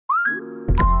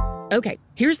Okay,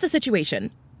 here's the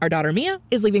situation. Our daughter Mia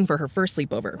is leaving for her first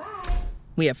sleepover.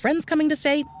 We have friends coming to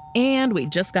stay, and we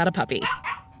just got a puppy.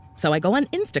 So I go on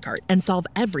Instacart and solve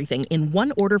everything in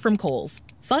one order from Kohl's.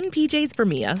 Fun PJs for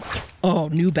Mia. Oh,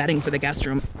 new bedding for the guest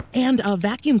room. And a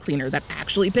vacuum cleaner that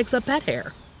actually picks up pet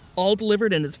hair. All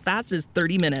delivered in as fast as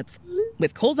 30 minutes.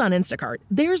 With Kohl's on Instacart,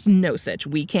 there's no such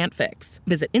we can't fix.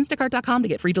 Visit instacart.com to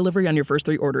get free delivery on your first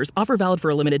 3 orders. Offer valid for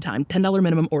a limited time. $10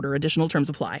 minimum order. Additional terms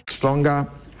apply. Stronger,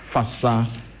 faster,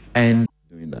 and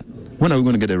doing that. When are we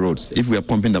going to get the roads if we are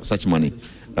pumping up such money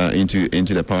into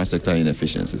the power sector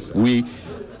inefficiencies? We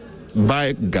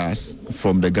buy gas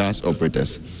from the gas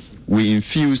operators. We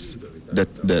infuse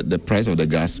the price of the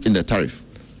gas in the tariff.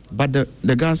 But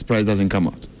the gas price doesn't come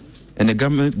out. And the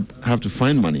government have to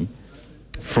find money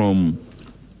from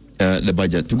the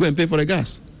budget to go and pay for the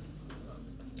gas,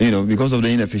 because of the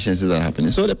inefficiencies that are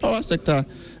happening. So the power sector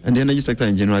and the energy sector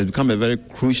in general has become a very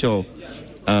crucial,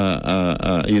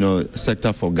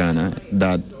 sector for Ghana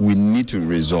that we need to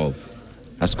resolve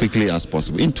as quickly as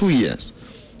possible. In 2 years,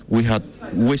 we had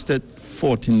wasted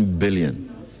 14 billion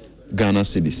Ghana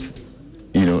cedis,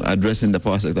 addressing the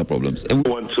power sector problems. And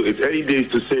it's early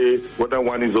days to say whether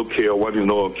one is okay or one is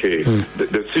not okay.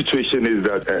 The situation is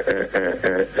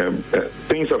that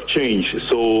things have changed.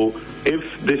 So if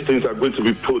these things are going to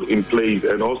be put in place,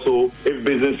 and also if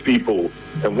business people,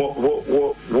 and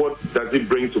what does it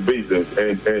bring to business,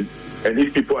 and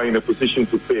if people are in a position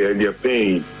to pay and they're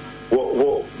paying,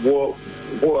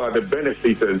 what are the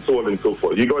benefits and so on and so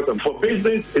forth. For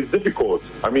business, it's difficult.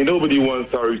 Nobody wants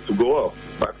tariffs to go up.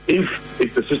 But if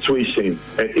it's a situation,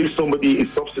 and if somebody is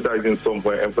subsidizing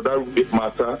somewhere, and for that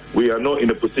matter, we are not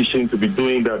in a position to be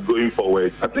doing that going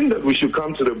forward, I think that we should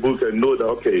come to the book and know that,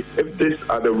 okay, if these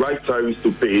are the right tariffs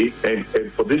to pay, and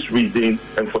for this reason,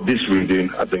 and for this reason,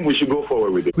 I think we should go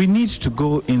forward with it. We need to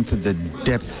go into the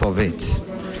depth of it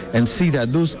and see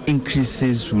that those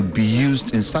increases would be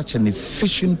used in such an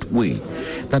efficient way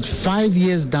that 5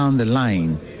 years down the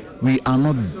line, we are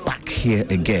not back here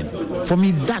again. For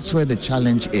me, that's where the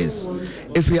challenge is.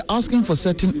 If we are asking for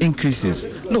certain increases,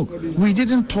 look, we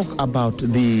didn't talk about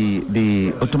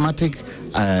the automatic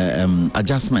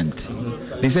adjustment.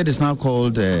 They said it's now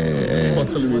called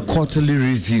quarterly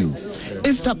review.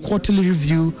 If that quarterly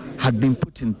review had been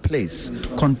put in place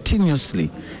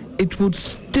continuously, it would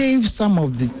stave some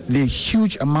of the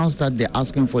huge amounts that they're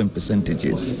asking for in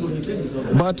percentages.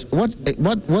 But what did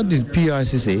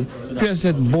PRC say? PRC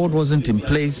said the board wasn't in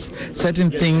place, certain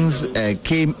things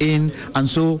came in, and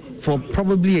so for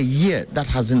probably a year that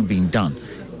hasn't been done.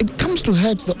 It comes to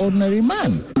hurt the ordinary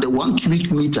man. The 1 cubic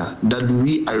meter that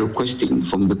we are requesting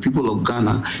from the people of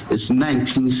Ghana is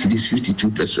 19 cedis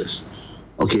 52 pesos.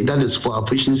 Okay, that is for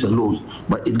operations alone.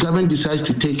 But if government decides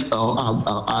to take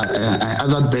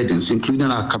other burdens,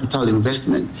 including our capital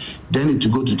investment, then it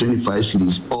will go to 25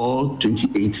 cedis or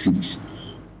 28 cedis.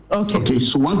 Okay,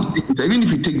 so 1 cubic meter, even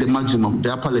if you take the maximum,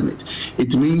 the upper limit,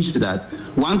 it means that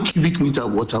 1 cubic meter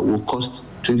of water will cost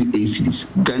 28 cedis.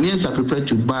 Ghanaians are prepared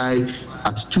to buy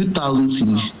at 2,000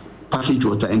 cedis packaged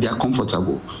water, and they are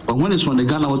comfortable. But when it's from the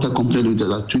Ghana Water Company Limited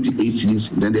at 28 cedis,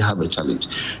 then they have a challenge.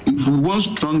 If we want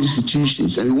strong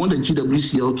institutions and we want the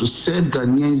GWCL to serve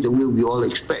Ghanaians the way we all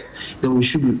expect, then we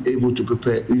should be able to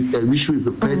prepare. We should be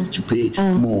prepared to pay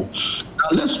more.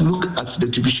 Now let's look at the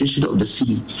depreciation of the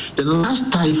cedi. The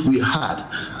last tariff we had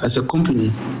as a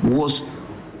company was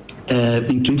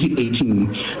in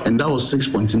 2018, and that was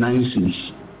 6.9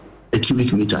 cedis a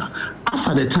cubic meter. As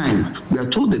at the time, we are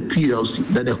told the PLC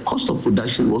that the cost of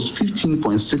production was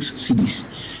 15.6 cedis.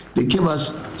 They gave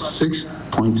us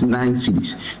 6.9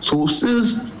 cedis. So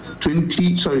since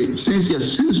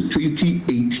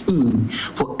 2018,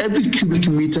 for every cubic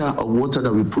meter of water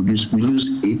that we produce, we lose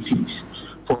 8 cedis.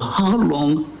 For how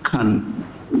long can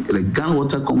the Ghana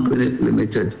Water Company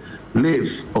Limited live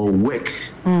or work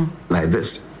like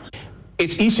this?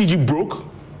 Is ECG broke?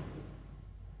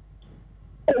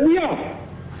 We are.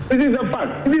 This is a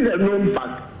fact. This is a known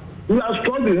fact. We are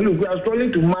struggling. Look, we are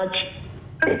struggling to match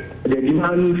the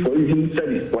demand for using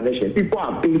service connection. People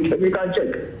are paid, and we can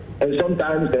check. And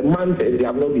sometimes the month they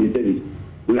have not been serviced.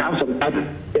 We have some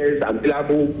taxes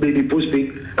available, maybe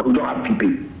postpaid, and we don't have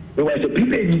prepaid. So it's a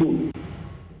prepaid bill.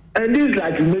 And this is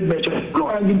like you made mention,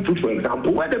 low-hanging fruit, for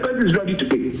example, where the person is ready to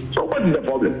pay. So what is the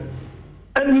problem?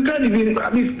 And we can't even,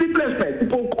 sleepless nights.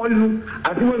 People call you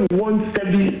as when you want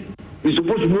service. You're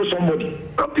supposed to know somebody.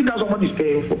 Something that somebody is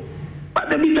paying for. But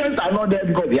the meters are not there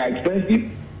because they are expensive.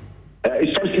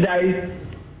 It's subsidized.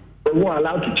 They won't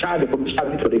allow to charge the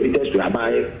commercial for the meters we are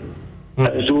buying.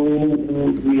 So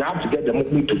we have to get the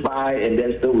money to buy, and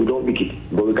then still we don't make it.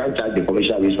 But we can't charge the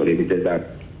commercial rates for the meters that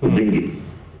we bring in.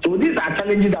 So these are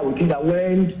challenges that we think that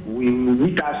when we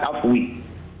meet us halfway,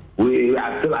 we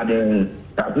are still at the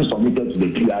have been submitted to the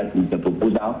TRC with the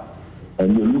proposal,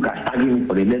 and we look at starting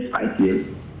for the next 5 years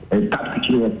and start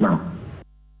picking us now.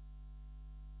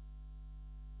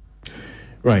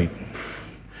 Right.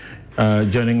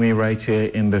 Joining me right here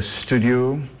in the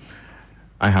studio,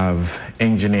 I have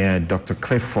engineer Dr.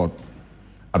 Clifford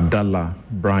Abdallah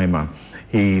Brahima.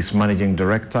 He's Managing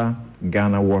Director,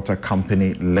 Ghana Water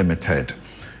Company Limited.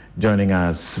 Joining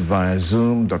us via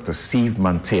Zoom, Dr. Steve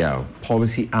Manteau,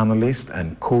 Policy Analyst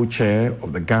and Co-Chair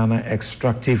of the Ghana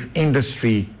Extractive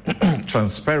Industry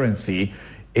Transparency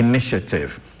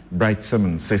Initiative. Bright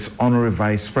Simmons is Honorary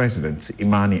Vice President,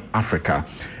 Imani Africa.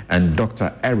 And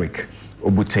Dr. Eric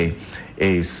Obute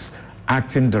is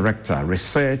Acting Director,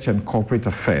 Research and Corporate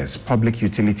Affairs, Public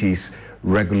Utilities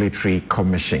Regulatory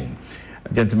Commission.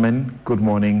 Gentlemen, good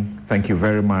morning. Thank you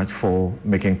very much for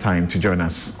making time to join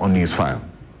us on Newsfile.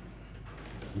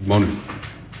 Good morning.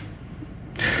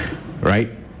 Right.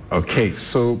 Okay.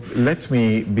 So let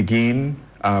me begin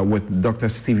with Dr.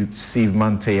 Steve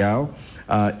Manteau.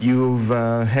 You've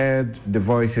heard the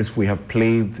voices we have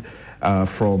played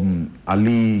from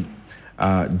Ali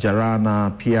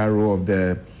Jarana, PRO of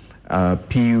the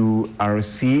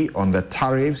PURC on the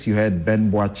tariffs. You heard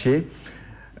Ben Boache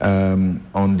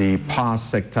on the power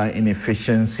sector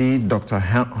inefficiency. Dr.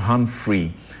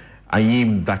 Humphrey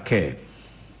Ayim Dake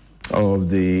of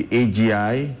the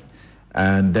AGI,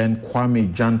 and then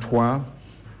Kwame Jantwa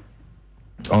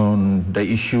on the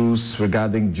issues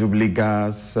regarding Jubilee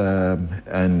Gas,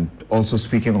 and also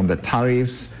speaking on the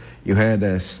tariffs. You heard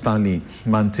Stanley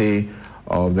Mante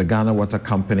of the Ghana Water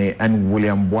Company and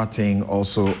William Boateng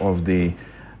also of the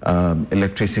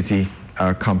Electricity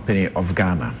Company of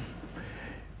Ghana.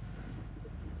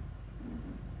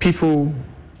 People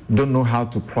don't know how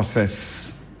to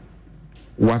process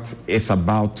what is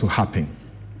about to happen.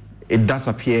 It does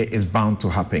appear it's bound to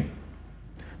happen.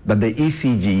 That the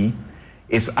ECG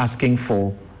is asking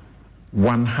for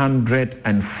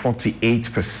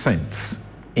 148%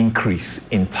 increase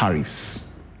in tariffs.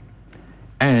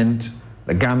 And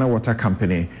the Ghana Water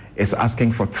Company is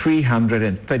asking for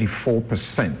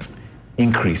 334%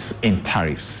 increase in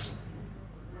tariffs.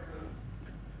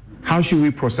 How should we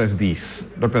process these,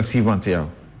 Dr. Steve Manteau?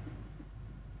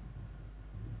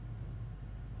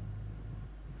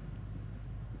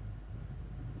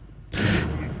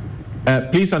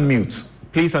 Please unmute.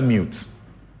 Please unmute.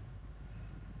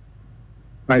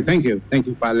 Right, thank you. Thank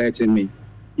you for letting me.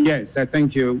 Yes,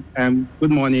 thank you.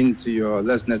 Good morning to your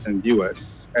listeners and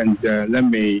viewers. And let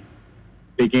me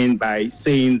begin by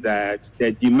saying that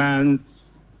the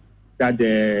demands that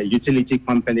the utility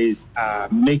companies are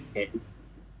making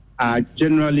are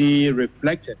generally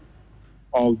reflective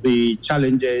of the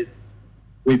challenges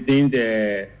within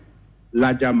the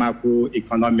larger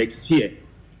macroeconomic sphere,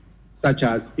 such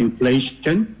as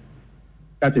inflation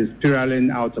that is spiraling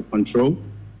out of control,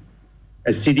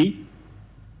 a city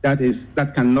that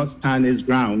cannot stand its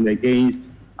ground against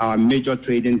our major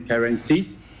trading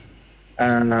currencies,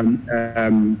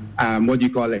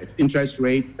 interest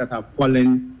rates that are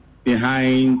falling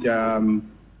behind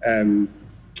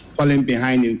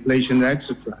inflation,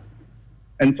 etc.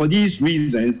 And for these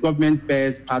reasons, government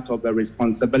bears part of the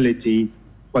responsibility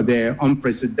for the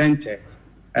unprecedented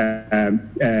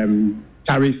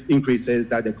tariff increases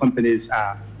that the companies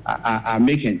are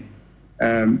making.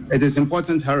 It is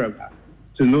important, however,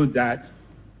 to note that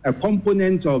a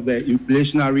component of the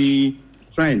inflationary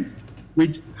trend,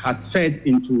 which has fed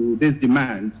into this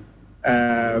demand,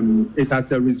 is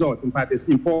as a result, in fact, it's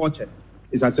imported,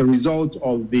 is as a result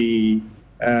of the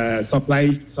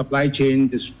supply chain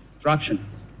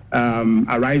disruptions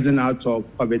arising out of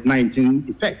COVID-19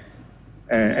 effects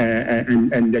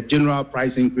and the general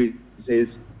price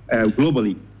increases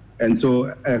globally. And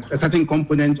so a certain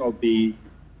component of the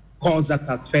cost that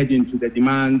has fed into the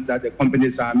demands that the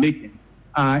companies are making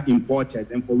are imported,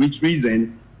 and for which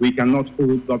reason we cannot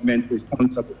hold government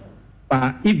responsible.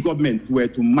 But if government were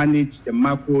to manage the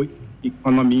macro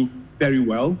economy very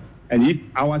well, and if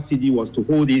our city was to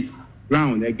hold its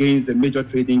ground against the major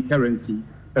trading currency,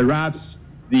 perhaps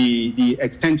the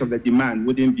extent of the demand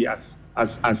wouldn't be as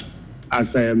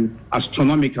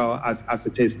astronomical as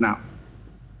it is now.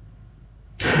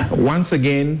 Once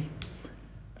again,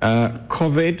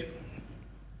 COVID,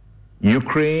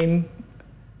 Ukraine,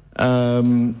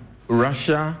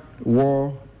 Russia,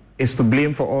 war is to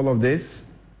blame for all of this?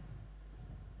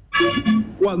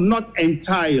 Well, not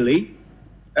entirely,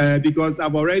 because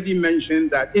I've already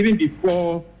mentioned that even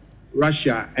before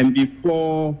Russia and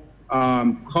before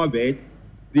COVID,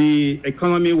 the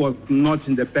economy was not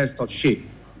in the best of shape.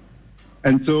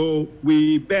 And so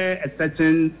we bear a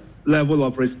certain level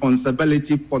of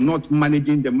responsibility for not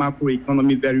managing the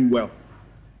macroeconomy very well.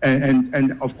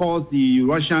 And of course, the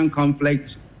Russian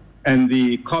conflict and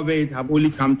the COVID have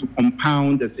only come to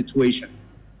compound the situation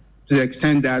to the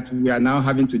extent that we are now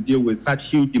having to deal with such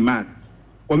huge demands.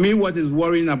 For me, what is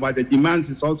worrying about the demands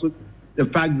is also the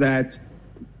fact that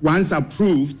once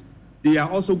approved, they are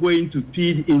also going to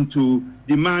feed into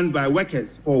demand by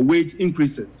workers for wage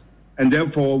increases. And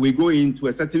therefore, we go into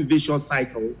a certain vicious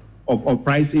cycle of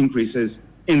price increases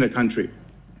in the country.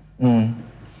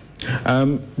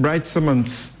 Bright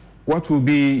Simmons, what will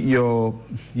be your,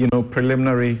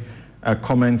 preliminary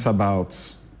comments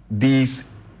about these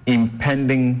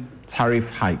impending tariff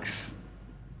hikes?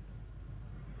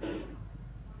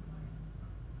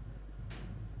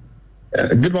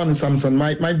 Good morning, Samson.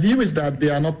 My view is that they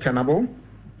are not tenable.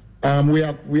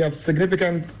 We have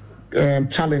significant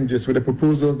challenges with the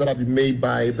proposals that have been made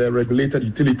by the regulated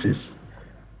utilities.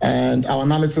 And our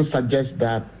analysis suggests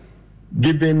that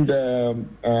given the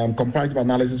comparative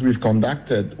analysis we've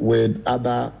conducted with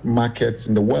other markets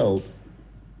in the world,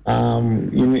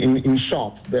 in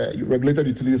short, the regulated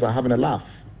utilities are having a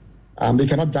laugh. They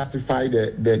cannot justify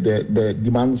the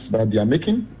demands that they are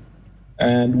making.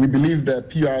 And we believe that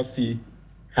PRC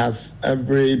has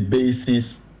every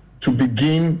basis to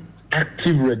begin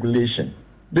active regulation.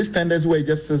 This tendency where it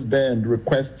just sits there and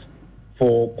requests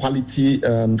for quality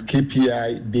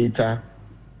KPI data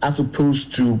as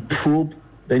opposed to probe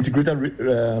the integrated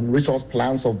resource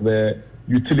plans of the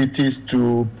utilities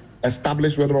to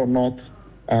establish whether or not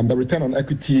the return on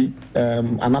equity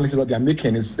analysis that they are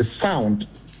making is sound,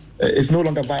 is no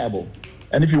longer viable.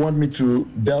 And if you want me to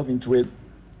delve into it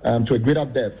to a greater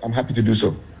depth, I'm happy to do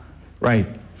so. Right.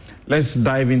 Let's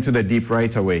dive into the deep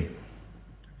right away.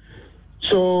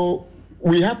 So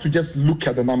we have to just look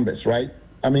at the numbers, right?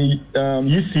 I mean,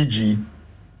 UCG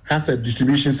has a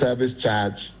distribution service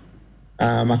charge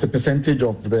as a percentage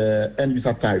of the end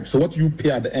user tariff. So what you pay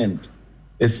at the end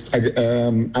is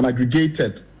an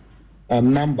aggregated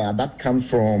number that comes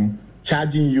from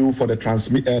charging you for the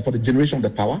for the generation of the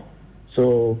power.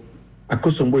 So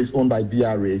Akosombo is owned by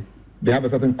VRA. They have a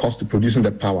certain cost to producing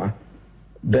the power.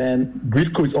 Then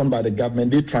Gridco is owned by the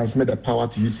government. They transmit the power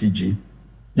to UCG.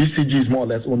 UCG is more or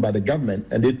less owned by the government,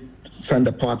 and they send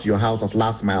the power to your house as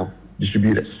last mile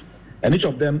distributors. And each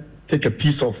of them take a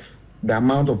piece of the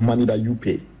amount of money that you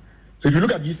pay. So if you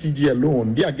look at UCG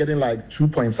alone, they are getting like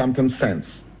 2-point-something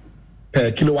cents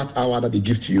per kilowatt hour that they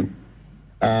give to you.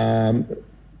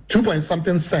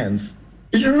 2-point-something cents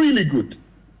is really good.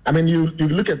 I mean, you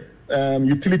look at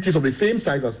utilities of the same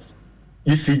size as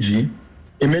UCG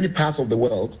in many parts of the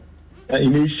world,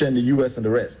 in Asia and the US and the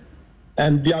rest.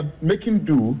 And they are making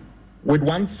do with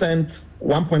 1 cent,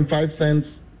 1.5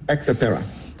 cents, etc.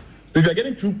 So if you're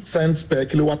getting 2 cents per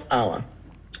kilowatt hour,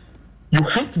 you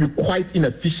have to be quite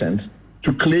inefficient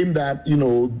to claim that,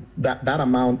 that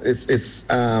amount is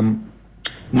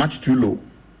much too low.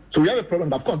 So we have a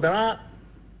problem. Of course, there are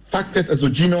factors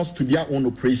exogenous to their own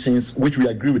operations, which we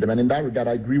agree with them. And in that regard,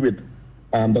 I agree with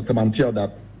Dr. Mantiel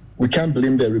that we can't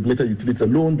blame the regulated utilities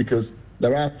alone because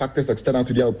there are factors external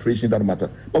to their operations that matter.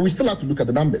 But we still have to look at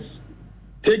the numbers.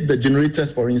 Take the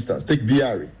generators, for instance. Take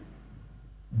VRA.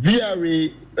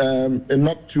 VRA,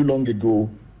 not too long ago,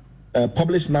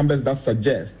 published numbers that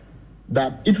suggest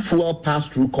that if fuel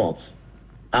pass-through costs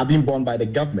are being borne by the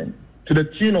government to the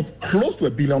tune of close to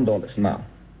 $1 billion now,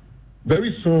 very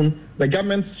soon the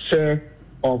government's share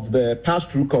of the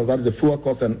pass-through costs, that is the fuel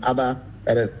costs and other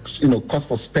cost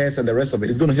for spares and the rest of it,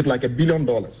 is going to hit like $1 billion.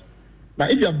 Now,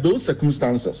 if you have those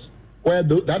circumstances where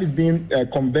that is being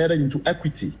converted into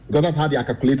equity, because that's how they are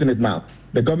calculating it now,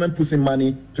 the government puts in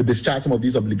money to discharge some of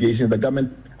these obligations. The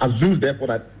government assumes, therefore,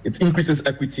 that it increases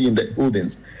equity in the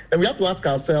holdings. And we have to ask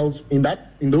ourselves, in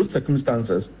those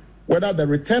circumstances, whether the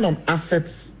return on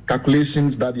assets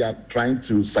calculations that they are trying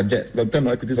to suggest, the return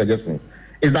on equity suggestions,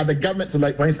 is that the government, so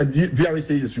like for instance, VRA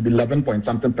says it should be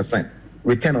 11-point-something%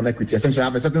 return on equity. Essentially, I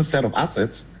have a certain set of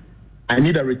assets. I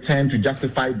need a return to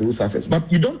justify those assets.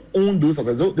 But you don't own those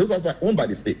assets. Those assets are owned by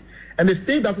the state. And the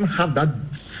state doesn't have that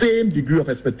same degree of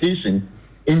expectation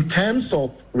in terms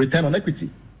of return on equity.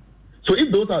 So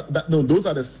if those are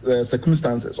the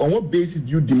circumstances, on what basis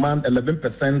do you demand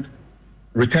 11%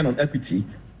 return on equity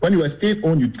when you're a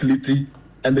state-owned utility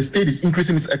and the state is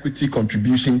increasing its equity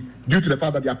contribution due to the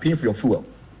fact that they are paying for your fuel?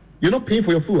 You're not paying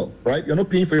for your fuel, right? You're not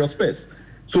paying for your space.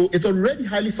 So it's already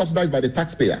highly subsidized by the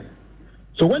taxpayer.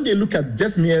 So when they look at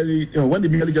when they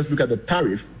merely just look at the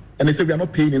tariff and they say we are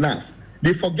not paying enough,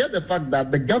 they forget the fact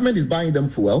that the government is buying them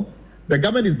fuel, the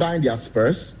government is buying their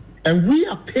spares, and we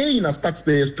are paying as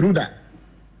taxpayers through that.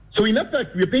 So in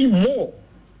effect, we are paying more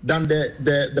than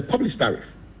the published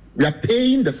tariff. We are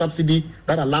paying the subsidy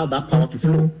that allowed that power to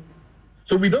flow.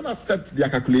 So we don't accept their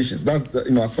calculations. That's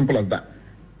as simple as that.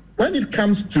 When it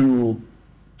comes to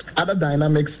other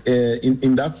dynamics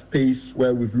in that space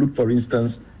where we've looked, for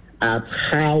instance, at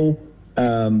how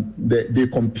they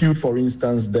compute, for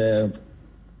instance, the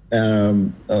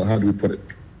how do we put it?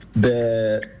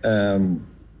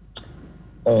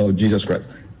 Jesus Christ.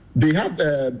 They have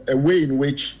a way in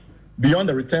which, beyond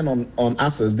the return on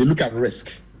assets, they look at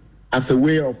risk as a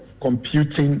way of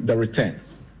computing the return.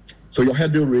 So your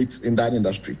hurdle rate in that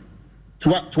industry.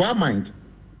 To our mind,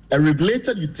 a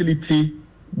regulated utility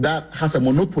that has a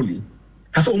monopoly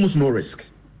has almost no risk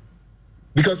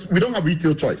because we don't have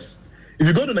retail choice. If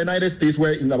you go to the United States,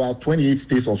 where in about 28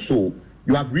 states or so,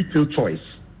 you have retail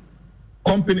choice.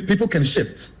 People can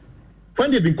shift.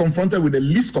 When they've been confronted with the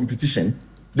least competition,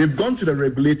 they've gone to the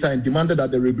regulator and demanded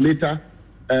that the regulator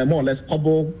more or less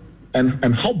hobble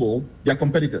and hobble their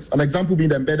competitors. An example being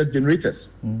the embedded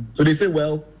generators. So they say,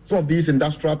 well, some of these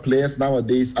industrial players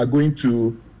nowadays are going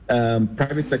to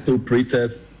private sector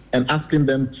operators and asking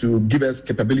them to give us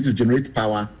capability to generate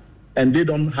power, and they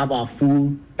don't have our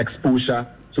full exposure,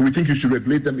 so we think you should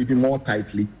regulate them even more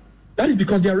tightly. That is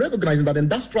because they are recognizing that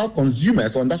industrial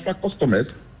consumers or industrial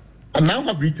customers now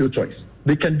have retail choice.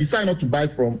 They can decide not to buy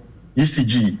from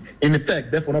ECG, in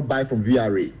effect, therefore not buy from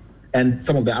VRA and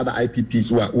some of the other IPPs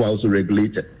who are also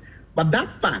regulated. But the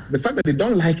fact that they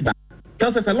don't like that,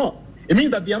 tells us a lot. It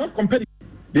means that they are not competitive.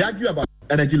 They argue about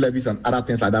energy levies and other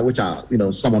things like that, which are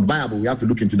somewhat viable. We have to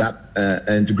look into that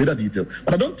into greater detail.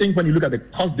 But I don't think when you look at the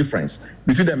cost difference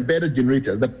between the embedded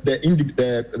generators,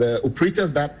 the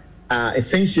operators that are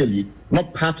essentially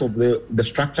not part of the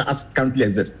structure as it currently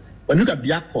exists, when you look at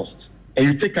their cost and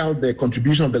you take out the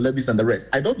contribution of the levies and the rest,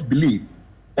 I don't believe,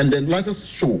 and the analysis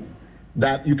show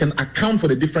that you can account for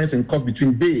the difference in cost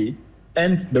between they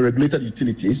and the regulated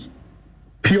utilities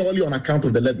purely on account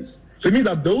of the levies. So it means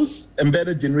that those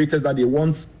embedded generators that they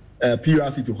want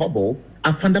PURC to hobble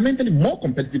are fundamentally more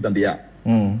competitive than they are.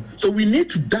 So we need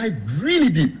to dive really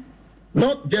deep,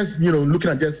 not just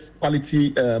looking at just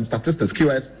quality statistics,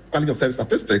 QoS, quality of service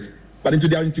statistics, but into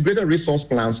their integrated resource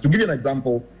plans. To give you an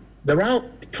example, there are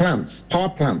power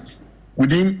plants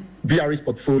within VRA's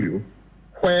portfolio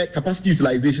where capacity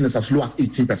utilization is as low as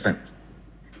 18%.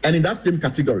 And in that same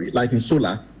category, like in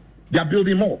solar, they are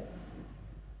building more.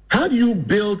 How do you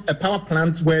build a power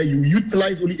plant where you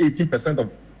utilize only 18%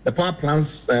 of the power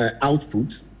plant's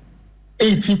output?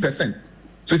 18%.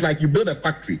 So it's like you build a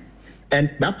factory,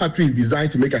 and that factory is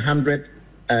designed to make 100,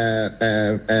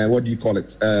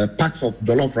 packs of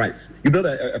jollof rice. You build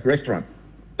a restaurant,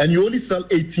 and you only sell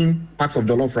 18 packs of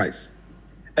jollof rice.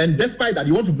 And despite that,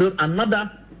 you want to build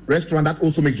another restaurant that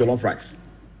also makes jollof rice.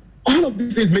 All of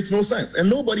these things makes no sense, and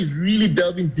nobody's really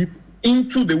delving deep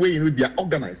into the way in which they are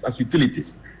organized as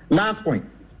utilities. Last point,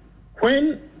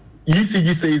 when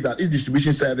ECG says that its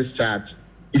distribution service charge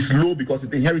is low because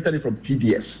it inherited it from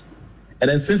PDS, and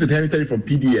then since it inherited it from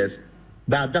PDS,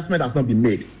 the adjustment has not been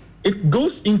made. It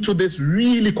goes into this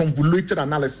really convoluted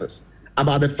analysis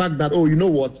about the fact that,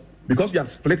 because we have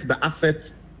split the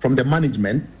assets from the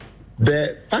management,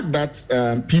 the fact that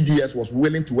PDS was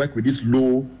willing to work with this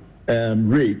low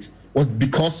rate was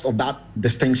because of that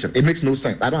distinction. It makes no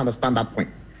sense. I don't understand that point.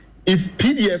 If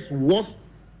PDS was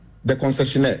the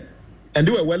concessionaire and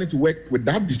they were willing to work with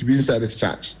that distribution service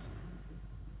charge,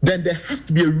 then there has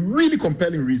to be a really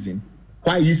compelling reason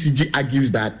why ECG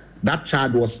argues that that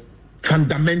charge was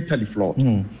fundamentally flawed.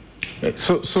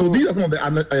 So these are some of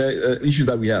the issues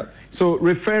that we have. So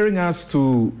referring us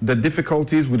to the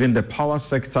difficulties within the power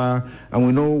sector, and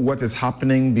we know what is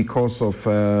happening because of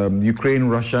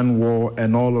Ukraine-Russian war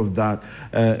and all of that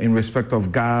in respect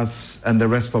of gas and the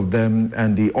rest of them,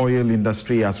 and the oil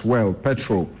industry as well,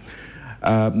 petrol.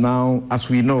 Now, as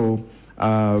we know,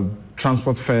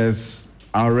 transport fares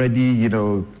are already,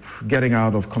 getting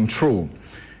out of control.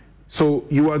 So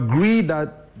you agree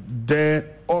that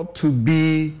there ought to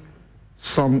be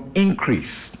some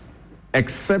increase,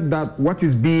 except that what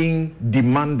is being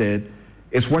demanded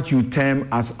is what you term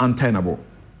as untenable?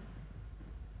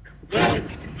 There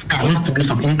has to be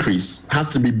some increase. It has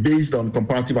to be based on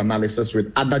comparative analysis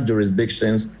with other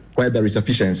jurisdictions where there is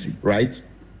efficiency, right?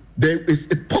 It's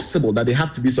possible that there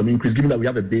have to be some increase given that we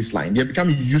have a baseline. They have become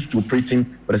used to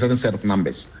operating with a certain set of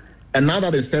numbers. And now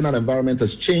that the external environment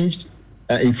has changed,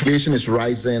 inflation is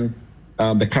rising,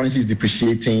 the currency is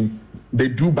depreciating, they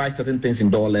do buy certain things in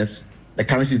dollars, the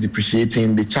currency is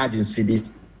depreciating, they charge in cedis.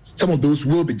 Some of those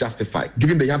will be justified,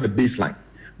 given they have a baseline.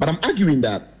 But I'm arguing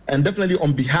that, and definitely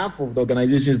on behalf of the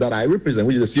organizations that I represent,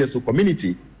 which is the CSO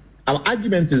community, our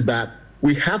argument is that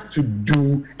we have to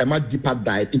do a much deeper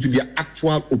dive into their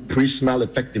actual operational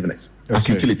effectiveness as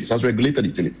utilities, as regulated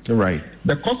utilities. Right.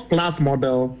 The cost plus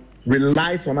model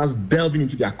relies on us delving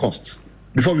into their costs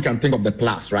before we can think of the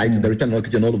plus, right? The return on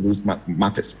equity and all of those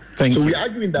matters. So we're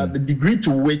arguing that the degree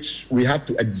to which we have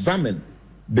to examine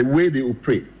the way they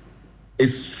operate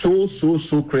is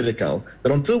so critical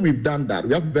that until we've done that,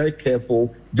 we have to be very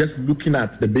careful just looking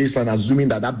at the baseline, assuming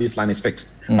that that baseline is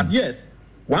fixed. But yes,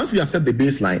 once we have set the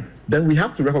baseline, then we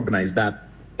have to recognize that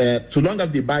so long as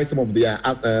they buy some of their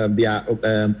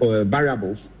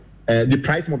variables, they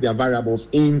price some of their variables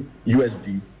in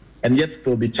USD, and yet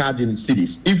still they charge in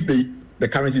cedis. If the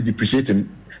currency is depreciating,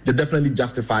 they definitely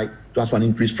justify to ask for an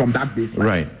increase from that baseline.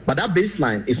 Right. But that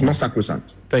baseline is not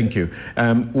sacrosanct. Thank you.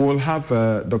 We'll have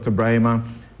Dr. Brahima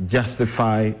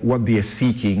justify what they are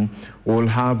seeking. We'll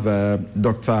have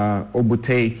Dr.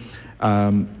 Obute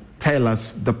tell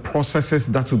us the processes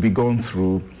that will be gone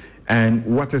through and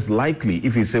what is likely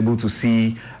if he's able to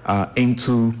see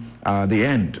into the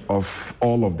end of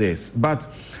all of this. But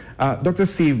Dr.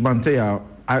 Steve Mantea,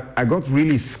 I got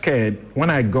really scared when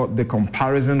I got the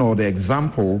comparison or the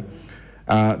example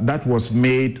that was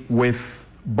made with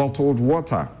bottled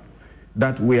water,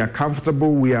 that we are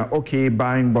comfortable, we are okay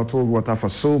buying bottled water for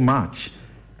so much,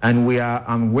 and we are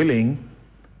unwilling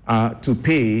to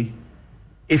pay,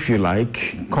 if you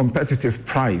like, competitive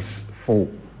price for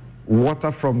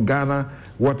water from Ghana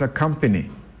Water Company.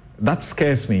 That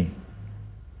scares me.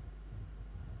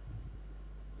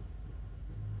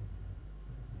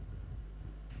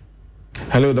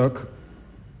 Hello, Doc.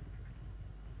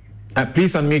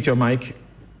 Please unmute your mic.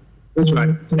 That's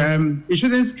right. It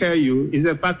shouldn't scare you. It's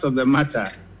a fact of the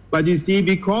matter. But you see,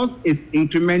 because it's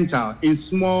incremental in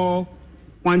small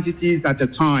quantities at a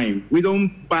time, we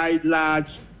don't buy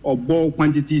large or bulk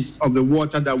quantities of the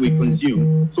water that we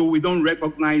consume. So we don't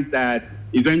recognize that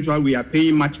eventually we are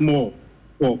paying much more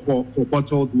for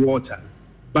bottled water.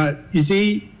 But you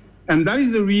see, and that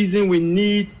is the reason we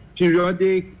need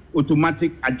periodic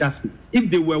automatic adjustments.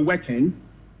 If they were working,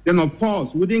 then of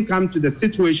course, we wouldn't come to the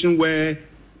situation where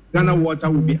Ghana Water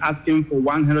would be asking for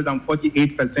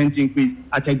 148% increase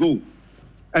at a go.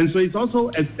 And so it's also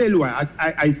a failure.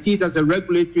 I see it as a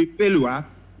regulatory failure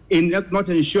in not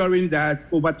ensuring that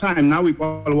over time, now we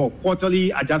call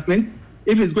quarterly adjustments.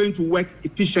 If it's going to work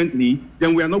efficiently,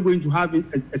 then we are not going to have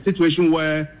a situation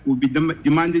where we'll be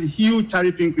demanding huge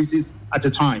tariff increases at a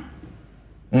time.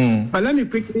 But let me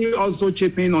quickly also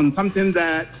chip in on something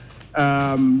that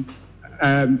my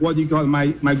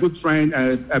good friend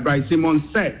Bryce Simmons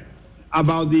said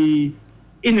about the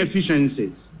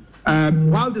inefficiencies.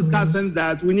 While discussing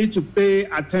that, we need to pay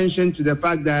attention to the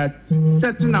fact that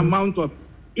certain amount of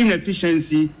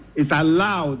inefficiency is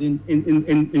allowed in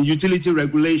utility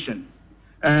regulation.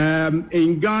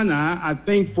 In Ghana, I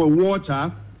think for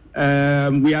water,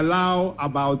 we allow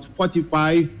about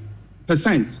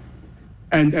 45%.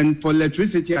 And for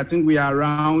electricity, I think we are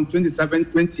around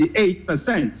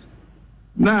 28%.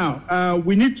 Now,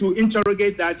 we need to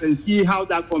interrogate that and see how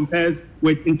that compares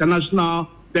with international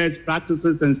best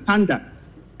practices and standards.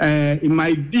 In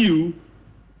my view,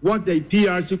 what the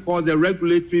PRC calls the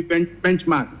regulatory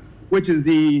benchmarks, which is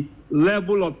the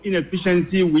level of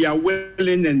inefficiency we are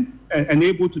willing and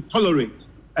able to tolerate,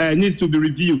 needs to be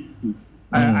reviewed.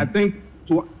 I think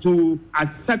to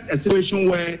accept a situation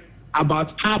where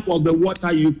about half of the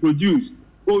water you produce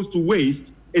goes to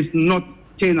waste is not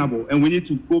tenable, and we need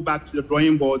to go back to the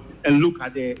drawing board and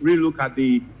relook at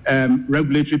the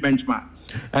regulatory benchmarks.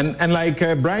 And like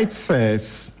Bright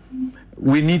says,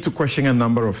 we need to question a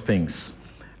number of things.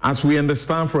 As we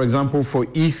understand, for example, for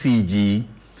ECG,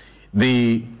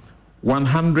 the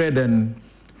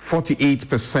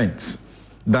 148%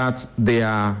 that they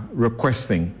are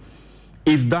requesting,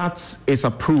 if that is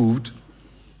approved,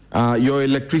 your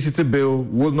electricity bill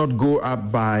will not go up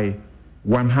by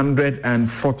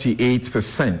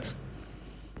 148%.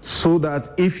 So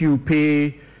that if you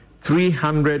pay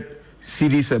 300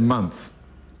 cedis a month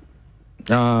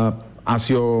as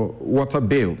your water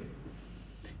bill,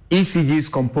 ECG's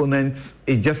component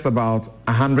is just about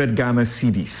 100 Ghana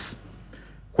cedis,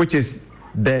 which is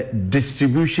the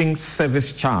distribution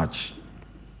service charge.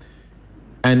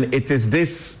 And it is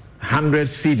this 100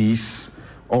 cedis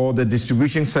or the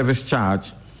distribution service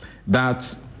charge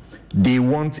that they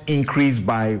want increased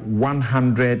by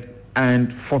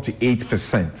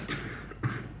 148%.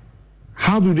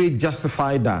 How do they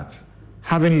justify that?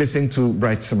 Having listened to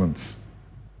Bright Simmons.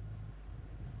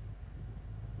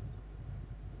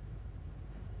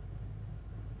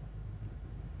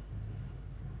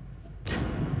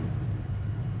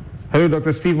 Hello,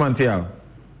 Dr. Steve Mantea.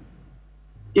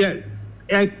 Yes.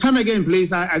 Come again,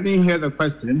 please. I didn't hear the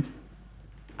question.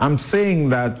 I'm saying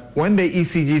that when the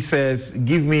ECG says,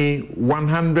 give me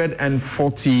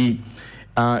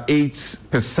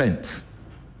 148%,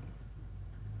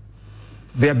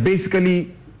 they're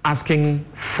basically asking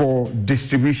for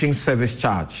distribution service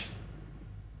charge.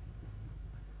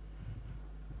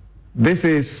 This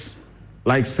is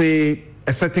like, say,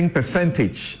 a certain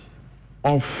percentage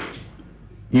of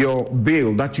your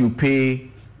bill that you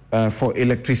pay for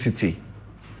electricity.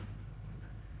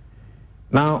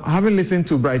 Now, having listened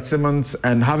to Bright Simmons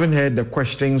and having heard the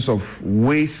questions of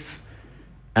waste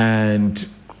and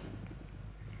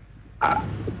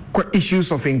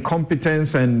issues of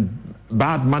incompetence and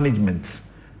bad management,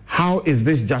 how is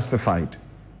this justified?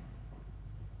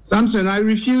 Samson, I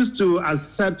refuse to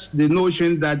accept the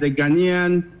notion that the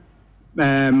Ghanaian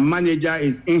manager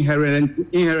is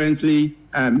inherently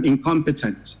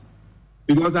incompetent.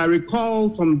 Because I recall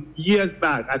from years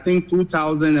back, I think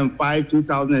 2005,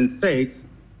 2006,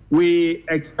 we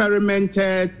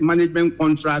experimented management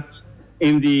contracts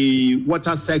in the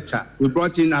water sector. We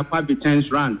brought in Akwa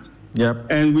Bitens Rand. Yep.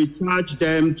 And we charged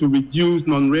them to reduce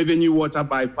non-revenue water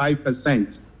by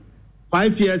 5%.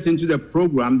 5 years into the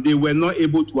program, they were not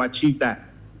able to achieve that.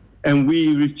 And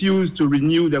we refused to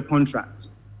renew the contract.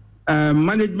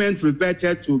 Management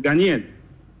reverted to Ghanaians.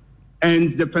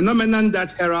 And the phenomenon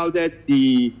that heralded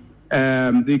the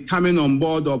coming on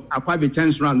board of Akwa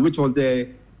Bitens Rand, which was the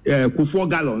Kufuor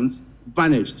gallons,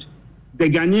 vanished. The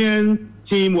Ghanaian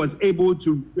team was able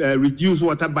to reduce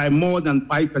water by more than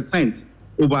 5%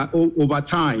 over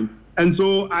time. And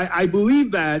so I believe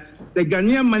that the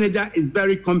Ghanaian manager is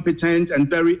very competent and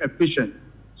very efficient.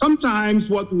 Sometimes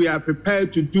what we are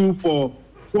prepared to do for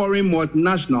foreign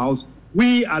multinationals,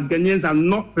 we as Ghanaians are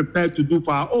not prepared to do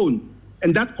for our own.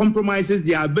 And that compromises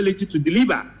their ability to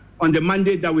deliver on the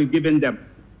mandate that we've given them.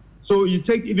 So you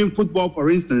take even football, for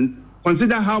instance,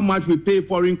 consider how much we pay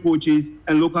foreign coaches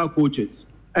and local coaches.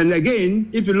 And again,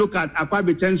 if you look at Akwa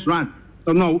Bitens Rand,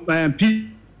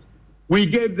 we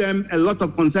gave them a lot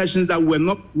of concessions that we're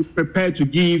not prepared to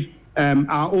give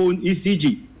our own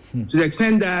ECG, to the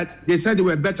extent that they said they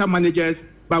were better managers,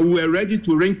 but we were ready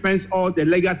to ring-fence all the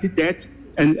legacy debt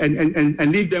and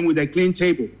leave them with a clean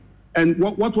table. And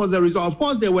what was the result? Of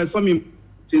course, there were some in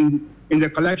the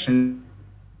collection.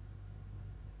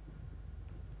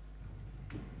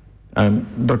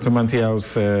 Dr.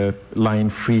 Mantiau's line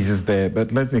freezes there,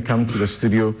 but let me come to the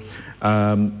studio.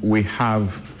 We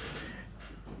have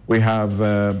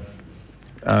Dr.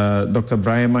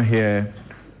 Brahima here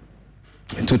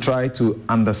to try to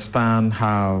understand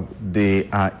how they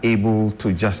are able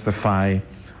to justify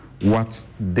what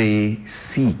they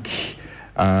seek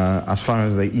as far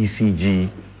as the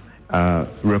ECG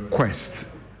request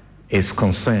is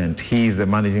concerned. He is the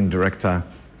managing director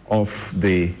of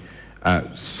the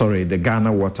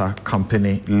Ghana Water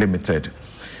Company Limited.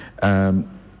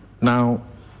 Now,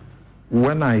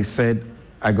 when I said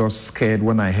I got scared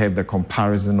when I heard the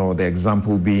comparison or the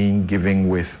example being given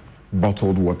with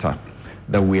bottled water,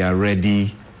 that we are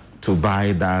ready to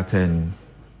buy that and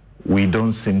we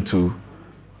don't seem to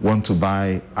want to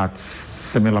buy at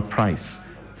similar price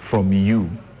from you.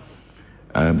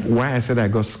 Why I said I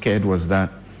got scared was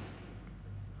that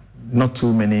not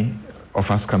too many of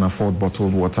us can afford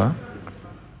bottled water,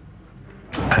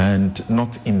 and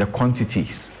not in the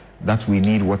quantities that we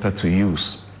need water to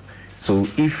use. So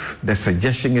if the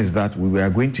suggestion is that we are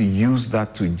going to use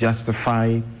that to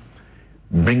justify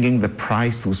bringing the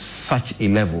price to such a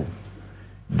level,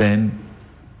 then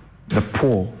the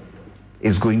poor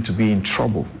is going to be in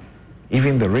trouble.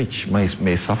 Even the rich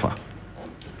may suffer.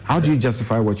 How do you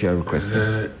justify what you are requesting?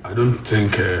 I don't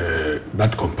think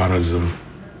that comparison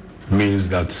means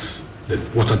that the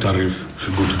water tariff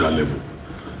should go to that level.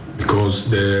 Because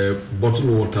the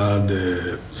bottled water,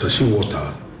 the sachet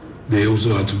water, they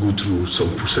also have to go through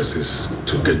some processes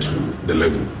to get to the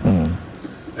level.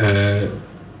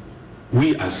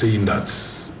 We are saying that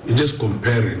you're just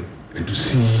comparing and to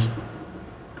see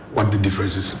what the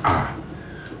differences are.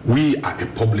 We are a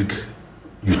public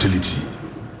utility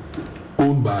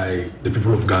owned by the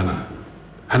people of Ghana,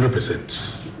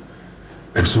 100%.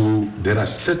 And so there are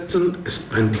certain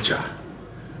expenditure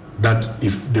that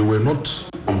if they were not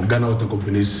on Ghana Water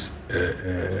Company's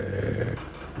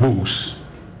books,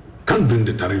 can't bring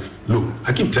the tariff low.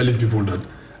 I keep telling people that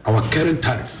our current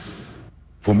tariff,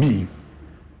 for me,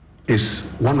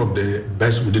 is one of the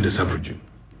best within the sub-region,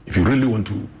 if you really want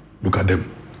to look at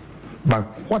them. But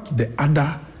what the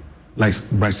other, like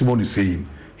Bright Simmons is saying,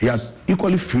 he has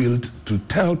equally failed to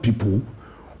tell people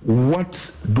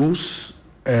what those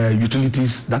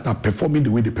utilities that are performing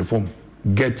the way they perform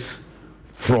get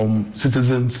from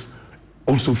citizens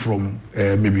also from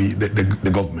maybe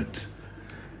the government.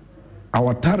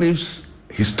 Our tariffs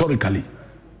historically,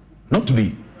 not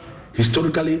today,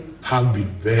 historically have been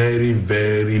very,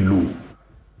 very low.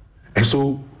 And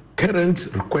so current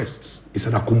requests is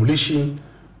an accumulation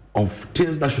of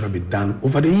things that should have been done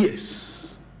over the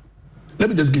years. Let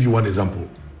me just give you one example.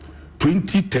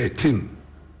 2013,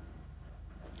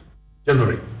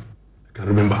 January, I can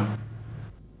remember,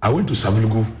 I went to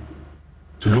Savlugu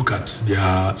to look at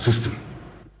their system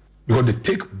because they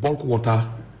take bulk water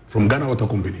from Ghana Water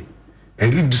Company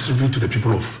and redistribute to the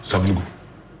people of Savlugu.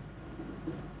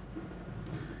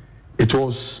 It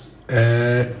was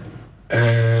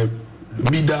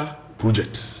MIDA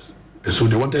project, and so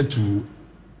they wanted to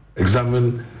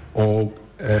examine or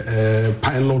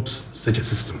pilot such a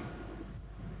system.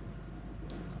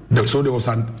 So there was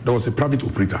a private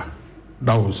operator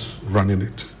that was running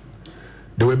it.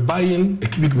 They were buying a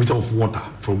cubic meter of water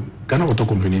from Ghana Water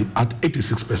Company at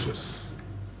 86 pesos,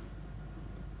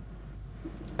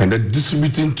 and then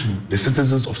distributing to the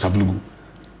citizens of Savlugu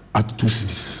at 2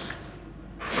 cedis.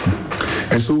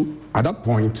 And so at that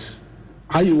point,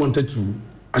 I wanted to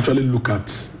actually look at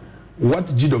what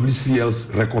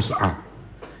GWCL's records are.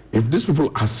 If these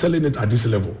people are selling it at this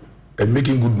level and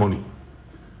making good money,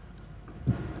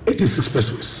 86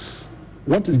 pesos,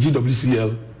 what is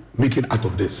GWCL making out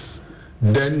of this?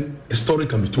 Then a story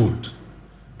can be told.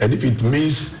 And if it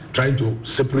means trying to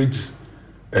separate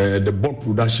the bulk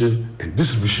production and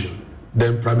distribution,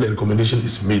 then probably a recommendation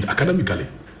is made academically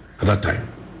at that time.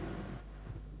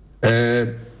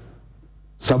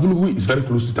 Savlugu is very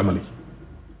close to Tamale.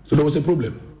 So there was a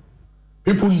problem.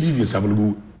 People live in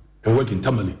Savlugu and work in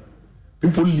Tamale.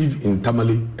 People live in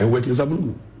Tamale and work in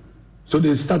Savlugu. So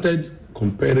they started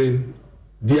comparing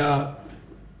their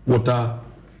water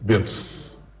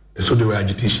bills. And so there were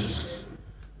agitations.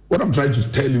 What I'm trying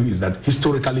to tell you is that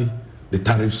historically the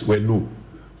tariffs were low.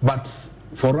 But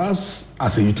for us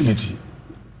as a utility,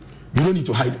 you don't need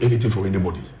to hide anything from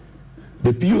anybody.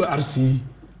 The PURC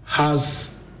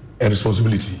has a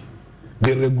responsibility.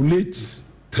 They regulate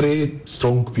trade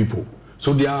strong people.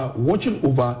 So they are watching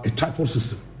over a tripod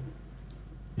system.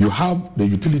 You have the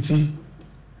utility,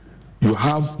 you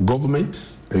have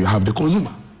government, and you have the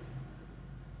consumer.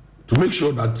 To make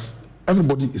sure that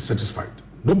everybody is satisfied.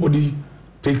 Nobody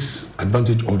takes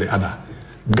advantage of the other.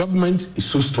 Government is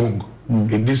so strong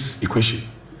in this equation.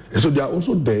 And so they are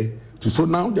also there so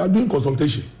now they are doing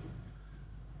consultation.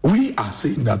 We are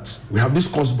saying that we have these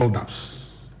cost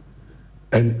build-ups.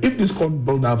 And if these cost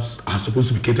build-ups are supposed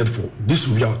to be catered for, this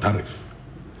will be our tariff.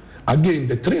 Again,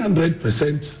 the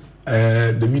 300%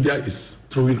 the media is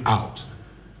throwing out.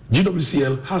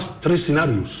 GWCL has 3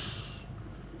 scenarios,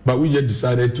 but we just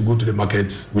decided to go to the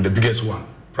market with the biggest one.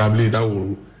 Probably that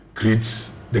will create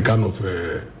the kind of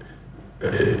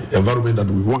environment that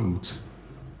we want.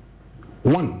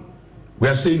 One, we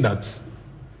are saying that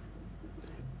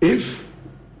if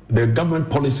the government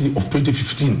policy of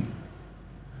 2015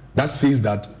 that says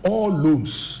that all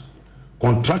loans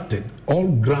contracted, all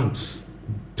grants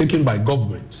taken by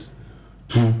government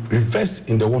to invest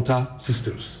in the water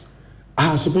systems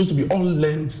are supposed to be all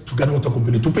lent to Ghana Water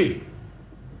Company to pay.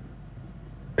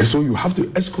 And so you have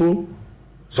to escrow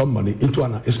some money into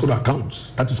an escrow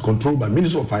account that is controlled by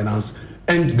Ministry of Finance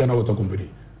and Ghana Water Company.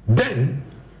 Then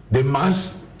they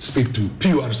must speak to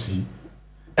PURC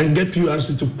and get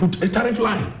PURC to put a tariff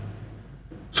line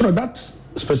so that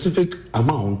specific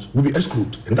amount will be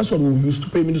escrowed, and that's what we will use to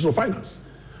pay Ministry of Finance.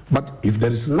 But if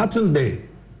there is nothing there,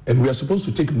 and we are supposed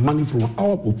to take money from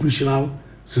our operational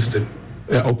system,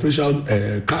 operational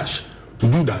cash to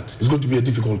do that, it's going to be a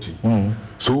difficulty.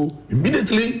 So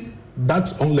immediately,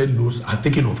 that on-lend loans are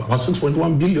taken off, about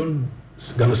 6.1 billion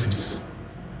Ghana cedis.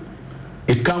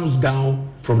 It comes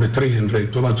down from the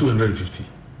 300 to about 250.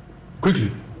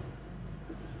 Quickly.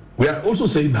 We are also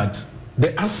saying that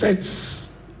the assets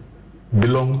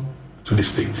belong to the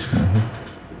state.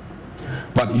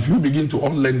 But if you begin to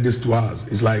on-lend this to us,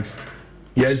 it's like,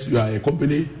 yes, you are a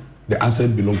company, the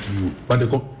asset belongs to you, but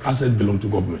the asset belongs to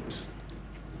government.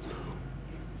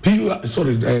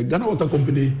 Ghana Water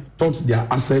Company thought their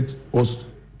asset was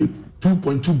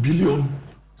 2.2 billion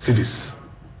cedis.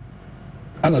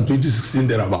 And at 2016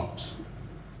 thereabout.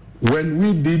 When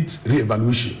we did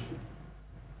re-evaluation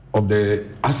of the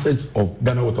assets of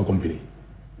Ghana Water Company,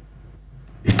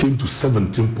 it came to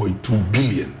 17.2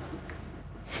 billion.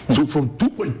 So from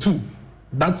 2.2,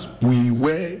 that we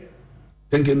were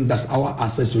thinking that's our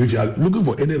asset. So if you are looking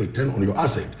for any return on your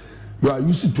asset, you are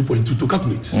using 2.2 to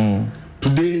calculate.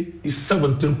 Today is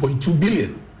 17.2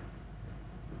 billion.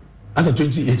 As of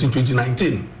 2018,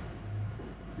 2019.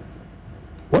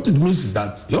 What it means is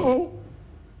that your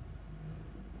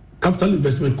capital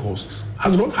investment costs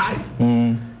has gone high.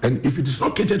 And if it is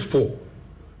not catered for,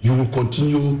 you will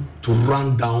continue to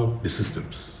run down the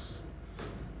systems.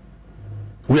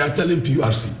 We are telling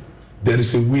PURC there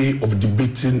is a way of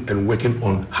debating and working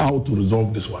on how to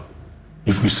resolve this one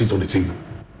if we sit on the table.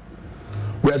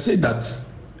 We are saying that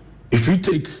if we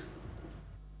take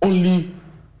only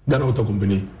Ghana Water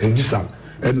Company and GSAN,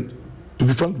 and to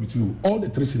be frank with you, all the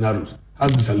three scenarios have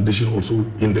desalination also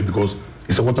in there because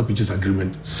it's a water purchase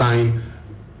agreement signed,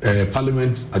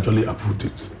 Parliament actually approved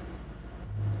it.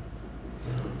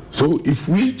 So if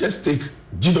we just take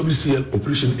GWCL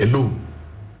operation alone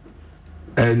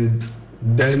and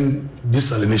then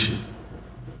desalination,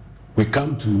 we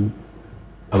come to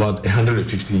about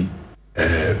 150%.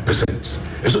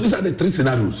 And so these are the three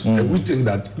scenarios. And we think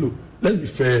that, look, let's be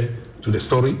fair to the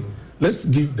story. Let's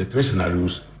give the three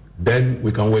scenarios, then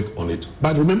we can work on it.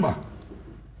 But remember,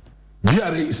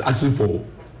 VRA is asking for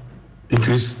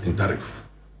increase in tariff.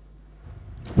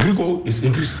 GRICO is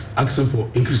asking for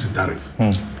increase in tariff.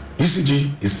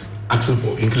 ECG is asking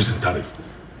for increase in tariff.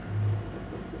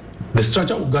 The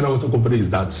structure of Ghana Water Company is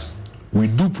that we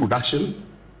do production,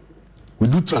 we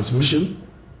do transmission,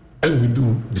 and we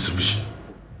do distribution.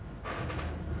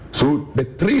 So the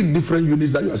three different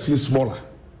units that you are seeing smaller,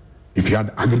 if you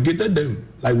had aggregated them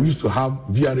like we used to have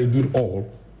VRA doing all,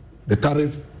 the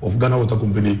tariff of Ghana Water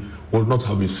Company will not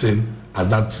have been seen as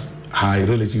that high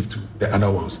relative to the other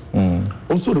ones.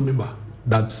 Also remember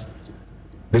that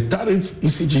the tariff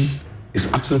ECG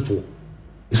is asking for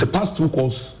is a pass-through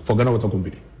cost for Ghana Water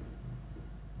Company.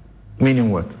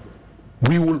 Meaning what?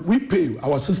 We pay,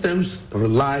 our systems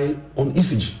rely on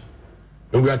ECG,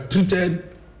 and we are treated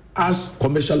as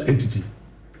commercial entity,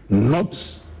 not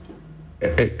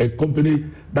a company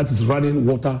that is running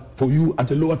water for you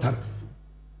at a lower tariff.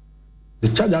 They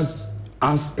charge us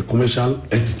as a commercial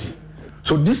entity.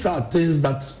 So these are things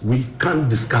that we can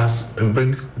discuss and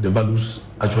bring the values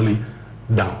actually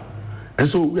down. And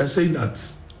so we are saying that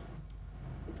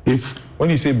if... When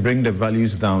you say bring the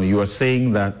values down, you are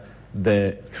saying that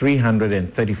the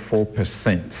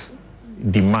 334%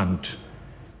 demand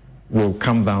will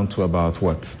come down to about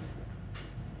what?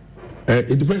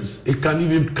 It depends. It can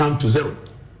even come to zero.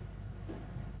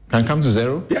 Can come to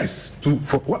zero? Yes.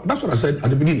 That's what I said at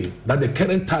the beginning, that the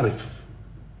current tariff,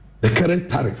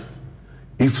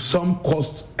 if some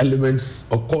cost elements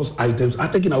or cost items are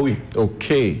taken away,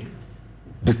 okay,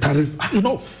 the tariff are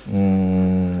enough.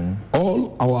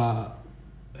 All our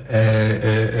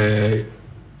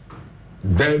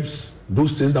debts,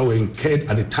 those things that were incurred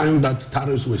at the time that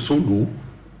tariffs were so low,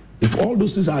 if all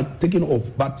those things are taken off,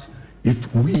 but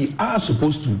if we are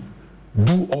supposed to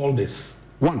do all this,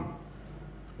 one,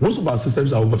 most of our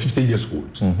systems are over 50 years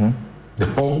old. The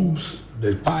pumps,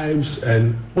 the pipes,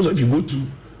 and also if you go to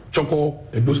Choco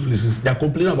and those places, they are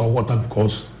complaining about water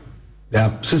because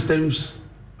their systems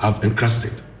have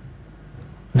encrusted.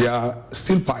 They are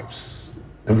steel pipes,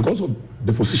 and because of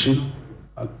the position,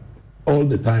 all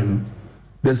the time,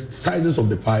 the sizes of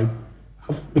the pipe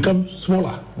have become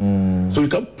smaller. So you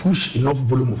can't push enough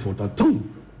volume of water through.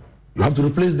 You have to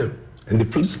replace them, and the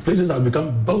places have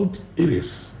become belt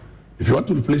areas. If you want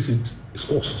to replace it, it's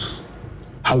cost.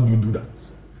 How do you do that?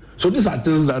 So these are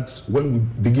things that when we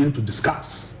begin to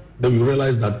discuss, then we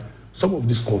realize that some of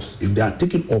these costs, if they are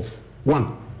taken off,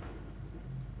 one,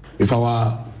 if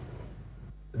our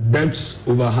debts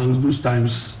overhangs those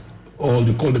times, or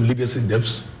they call them legacy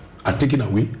debts, are taken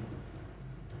away,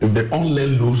 if the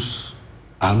on-lend loans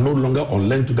are no longer on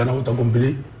lend to Ghana Water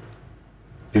Company,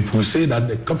 if we say that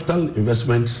the capital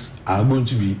investments are going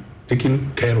to be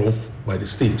taken care of by the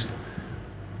state,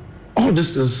 all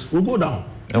these things will go down.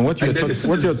 And what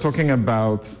you're talking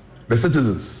about, the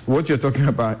citizens. What you're talking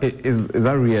about, is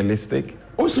that realistic?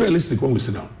 Oh, it's realistic when we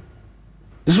sit down.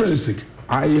 It's realistic.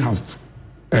 I have,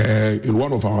 in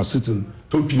one of our sittings,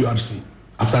 told PURC,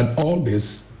 after all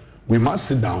this, we must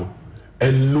sit down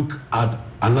and look at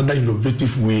another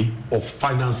innovative way of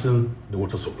financing the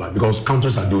water supply, because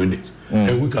countries are doing it.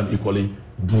 And we can equally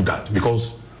do that,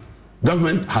 because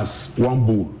government has one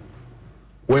bowl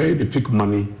where they pick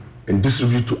money and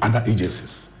distribute to other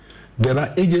agencies. There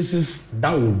are agencies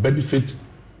that will benefit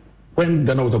when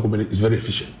Ghana Water Company is very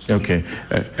efficient. Okay.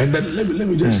 And then let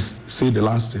me just say the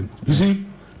last thing. You see,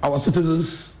 our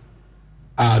citizens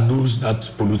are those that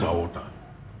pollute our water.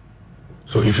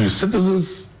 So if your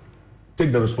citizens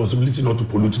take the responsibility not to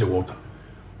pollute the water,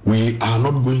 we are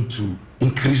not going to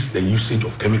increase the usage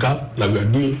of chemical like we are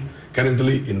doing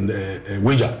currently in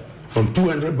Wager. From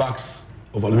 200 bags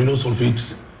of aluminum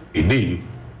sulfate a day,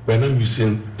 we are now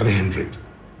using 300.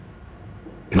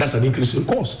 And that's an increase in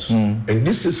cost. And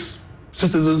this is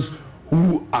citizens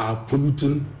who are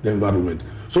polluting the environment.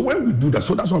 So when we do that,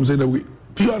 so that's why I'm saying that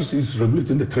PRC is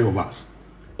regulating the three of us.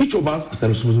 Each of us has a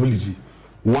responsibility.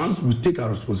 Once we take our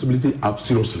responsibility up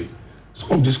seriously,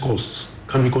 some of these costs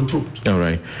can be controlled. All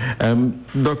right.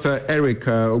 Dr. Eric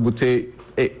Obute,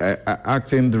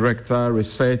 Acting Director,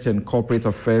 Research and Corporate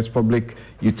Affairs, Public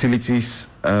Utilities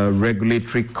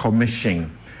Regulatory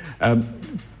Commission.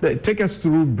 Take us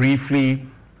through briefly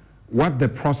what the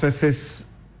processes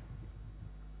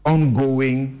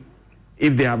ongoing,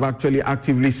 if they have actually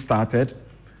actively started,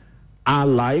 are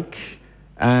like,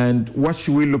 and what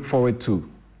should we look forward to?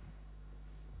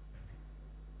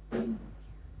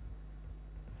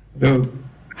 Hello.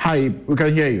 Hi, we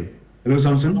can hear you. Hello,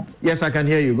 Samson? Yes, I can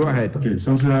hear you. Go ahead. Okay,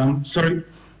 Samson, sorry.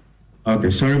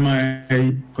 Okay, sorry,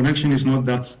 my connection is not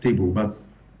that stable, but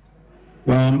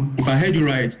if I heard you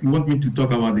right, you want me to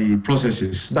talk about the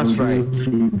processes that's right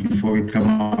before we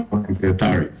come up with the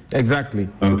tariff. Exactly.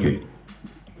 Okay.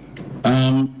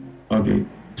 Okay.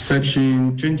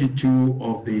 Section 22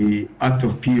 of the Act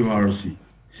of PURC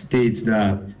states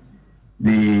that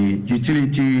the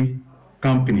utility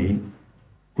company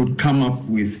could come up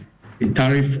with a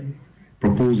tariff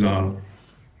proposal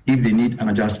if they need an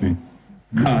adjustment.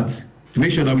 But to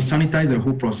make sure that we sanitize the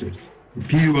whole process, the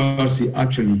PURC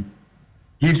actually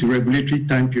gives regulatory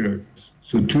time periods.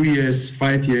 So 2 years,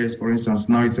 5 years, for instance,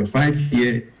 now it's a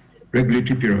 5-year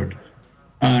regulatory period.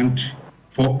 And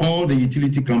for all the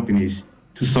utility companies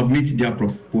to submit their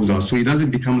proposals. So it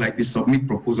doesn't become like they submit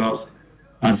proposals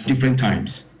at different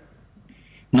times.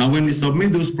 Now, when they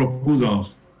submit those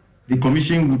proposals, the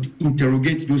commission would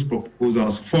interrogate those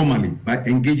proposals formally by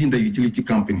engaging the utility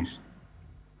companies.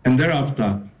 And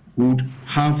thereafter, we would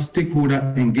have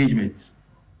stakeholder engagements,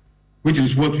 which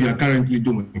is what we are currently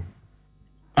doing.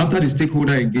 After the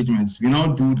stakeholder engagements, we now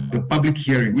do the public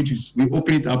hearing, which is we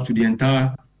open it up to the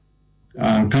entire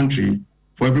country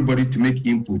for everybody to make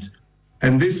input.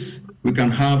 And this we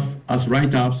can have as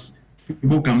write-ups.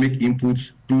 People can make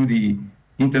inputs through the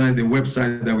internet, the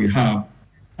website that we have,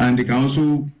 and they can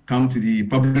also come to the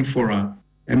public fora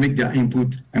and make their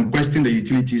input and question the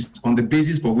utilities on the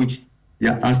basis for which they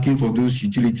are asking for those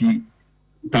utility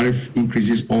tariff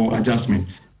increases or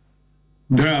adjustments.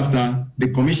 Thereafter, the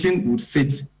commission would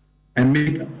sit and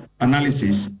make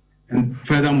analysis and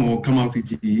furthermore come out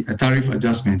with a tariff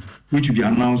adjustment, which will be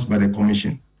announced by the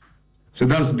commission. So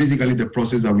that's basically the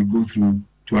process that we go through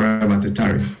to arrive at the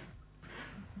tariff.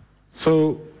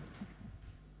 So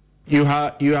you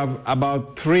have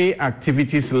about 3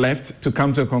 activities left to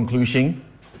come to a conclusion.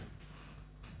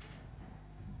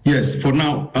 Yes, for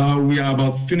now, we are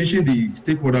about finishing the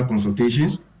stakeholder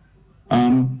consultations.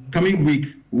 Coming week,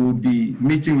 we'll be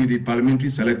meeting with the Parliamentary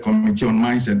Select Committee on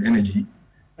Mines and Energy,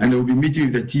 and we'll be meeting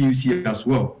with the TUC as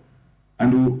well.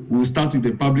 And we'll start with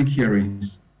the public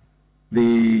hearings,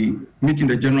 the meeting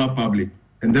the general public,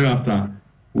 and thereafter,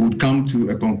 we would come to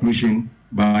a conclusion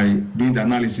by doing the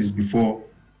analysis before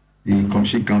the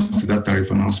commission comes to that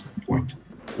tariff announcement point.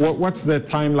 What's the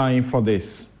timeline for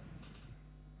this?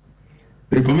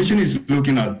 The commission is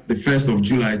looking at the 1st of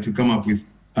July to come up with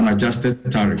an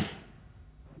adjusted tariff.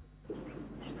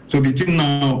 So between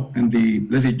now and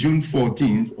let's say June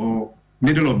 14th or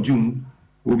middle of June,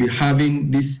 we'll be having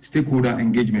these stakeholder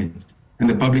engagements and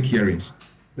the public hearings.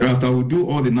 Thereafter, we'll do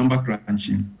all the number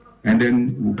crunching, and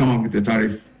then we'll come up with the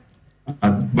tariff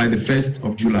by the 1st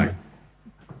of July.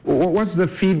 What's the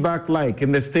feedback like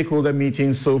in the stakeholder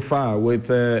meetings so far with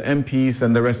MPs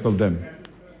and the rest of them?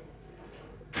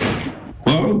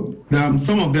 Well,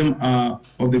 some of them are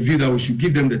of the view that we should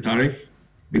give them the tariff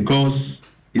because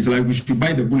it's like we should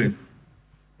buy the bullet.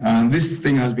 And this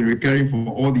thing has been recurring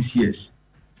for all these years.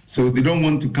 So they don't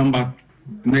want to come back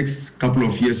the next couple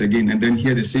of years again and then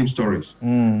hear the same stories.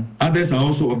 Others are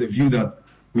also of the view that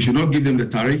we should not give them the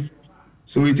tariff.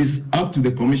 So it is up to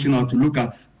the commissioner to look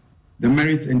at the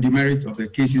merits and demerits of the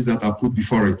cases that are put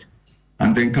before it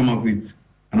and then come up with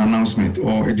an announcement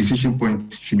or a decision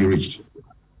point should be reached.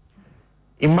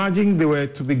 Imagine they were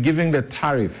to be giving the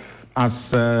tariff as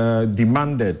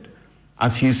demanded,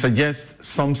 as you suggest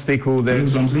some stakeholders. Hello,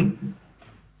 Samson?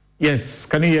 Yes,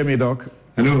 can you hear me, Doc?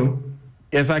 Hello?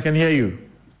 Yes, I can hear you.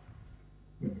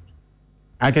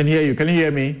 I can hear you. Can you hear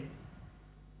me?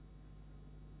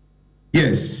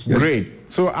 Yes. Great.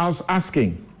 So I was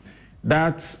asking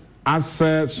that as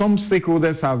some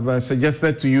stakeholders have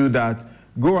suggested to you that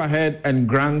go ahead and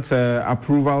grant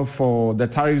approval for the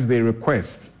tariffs they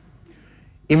request.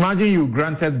 Imagine you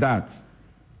granted that.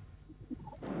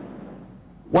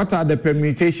 What are the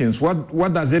permutations?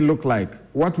 What does it look like?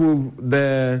 What will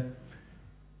the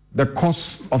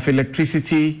cost of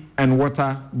electricity and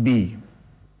water be?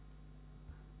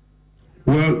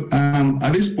 Well,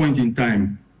 at this point in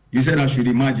time, you said I should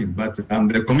imagine, but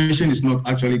the commission is not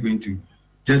actually going to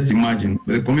just imagine.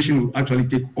 The commission will actually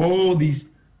take all these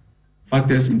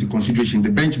factors into consideration, the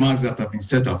benchmarks that have been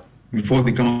set up before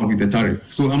they come up with the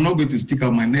tariff. So I'm not going to stick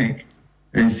out my neck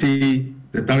and say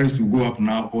the tariffs will go up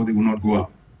now or they will not go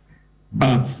up.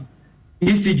 But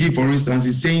ECG, for instance,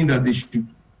 is saying that they should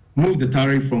move the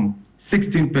tariff from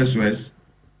 16 pesos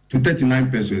to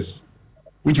 39 pesos,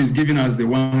 which is giving us the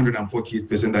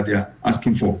 148% that they are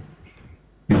asking for.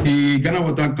 The Ghana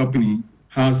Water Company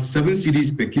has 7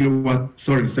 cedis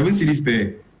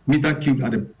per meter cubed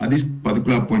at this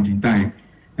particular point in time,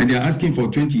 and they are asking for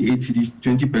 28 cedis,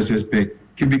 20 pesos per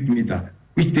cubic meter,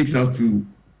 which takes us to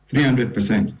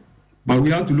 300%. But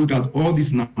we have to look at all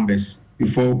these numbers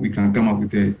before we can come up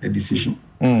with a decision.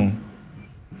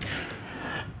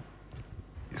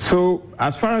 So,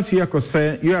 as far as you are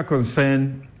concerned,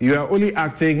 you are only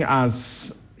acting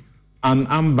as an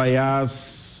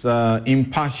unbiased,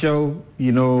 impartial,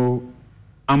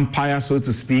 umpire, so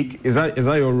to speak. Is that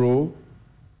your role?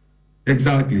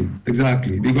 Exactly.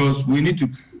 Because we need to,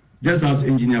 just as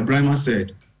Engineer Brahima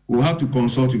said, we'll have to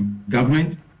consult with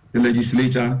government, the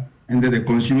legislature, and then the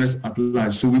consumers at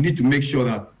large. So we need to make sure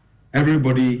that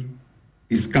everybody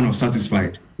is kind of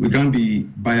satisfied. We can't be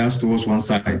biased towards one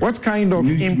side. What kind of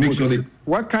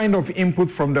input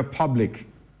from the public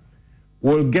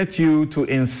will get you to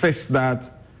insist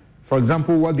that, for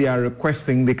example, what they are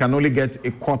requesting, they can only get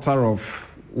a quarter of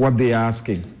what they are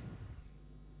asking?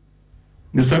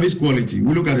 The service quality.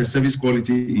 We look at the service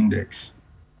quality index.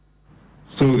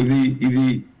 So if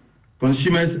the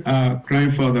consumers are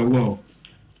crying for the well,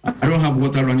 I don't have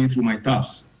water running through my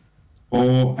taps,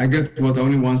 or I get water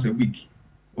only once a week,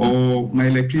 or my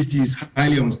electricity is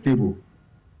highly unstable.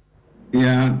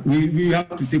 Yeah, we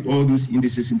have to take all those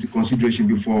indices into consideration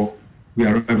before we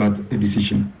arrive at a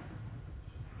decision.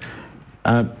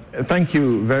 Thank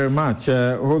you very much.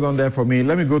 Hold on there for me.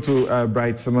 Let me go to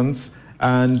Bright Simmons.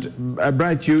 And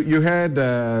Bright, you heard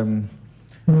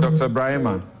Dr.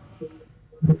 Brahima.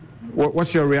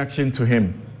 What's your reaction to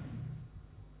him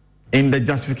in the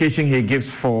justification he gives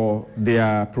for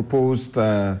their proposed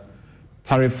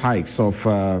tariff hikes of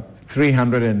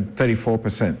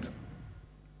 334%?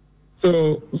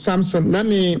 So, Samson, let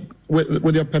me,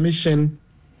 with your permission,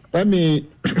 let me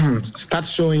start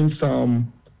showing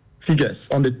some figures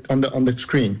on the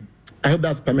screen. I hope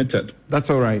that's permitted. That's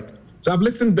all right. So I've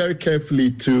listened very carefully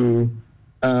to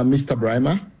Mr.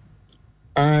 Brahima,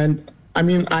 and I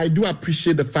mean, I do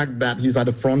appreciate the fact that he's at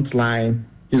the front line.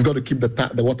 He's got to keep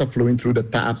the water flowing through the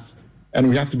taps, and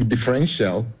we have to be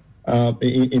differential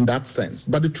in that sense.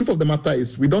 But the truth of the matter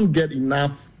is we don't get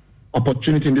enough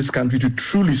opportunity in this country to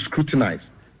truly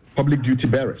scrutinize public duty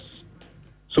bearers.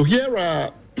 So here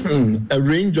are a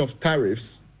range of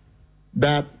tariffs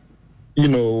that,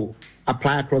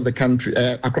 apply across the country,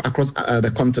 across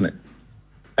the continent.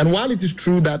 And while it is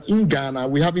true that in Ghana,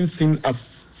 we haven't seen as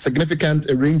significant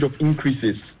a range of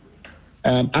increases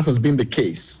as has been the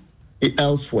case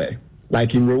elsewhere,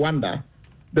 like in Rwanda,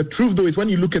 the truth, though, is when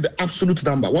you look at the absolute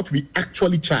number, what we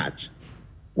actually charge,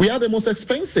 we are the most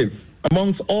expensive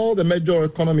amongst all the major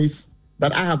economies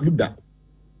that I have looked at.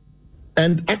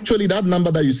 And actually, that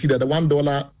number that you see there, the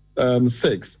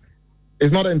 $1.06,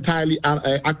 is not entirely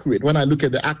accurate when I look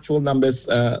at the actual numbers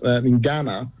in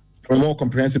Ghana from a more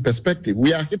comprehensive perspective.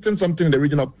 We are hitting something in the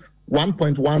region of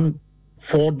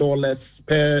 $1.14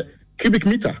 per cubic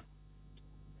meter.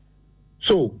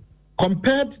 So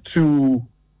compared to,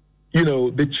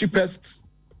 the cheapest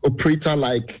operator,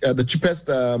 like the cheapest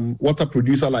water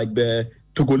producer, like the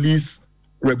Togolese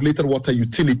regulated water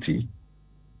utility,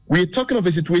 we're talking of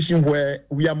a situation where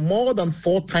we are more than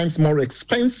 4 times more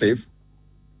expensive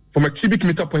from a cubic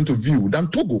meter point of view than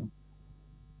Togo.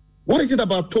 What is it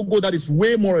about Togo that is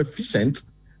way more efficient,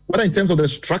 whether in terms of the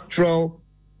structural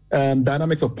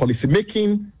dynamics of policy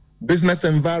making, business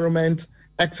environment,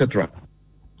 etc.?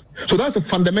 So that's a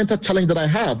fundamental challenge that I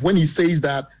have when he says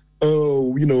that,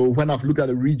 when I've looked at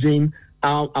the region,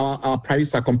 our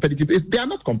prices are competitive. They are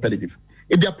not competitive.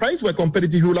 If their prices were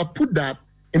competitive, he would have put that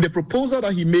in the proposal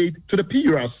that he made to the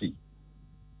PURC.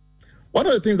 One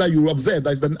of the things that you observe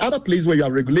is that in other places where you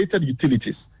have regulated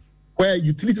utilities, where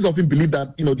utilities often believe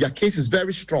that their case is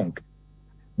very strong,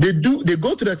 they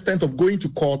go to the extent of going to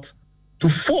court to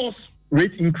force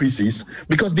rate increases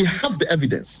because they have the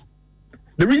evidence.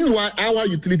 The reason why our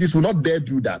utilities will not dare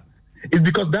do that is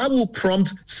because that will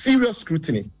prompt serious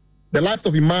scrutiny. The likes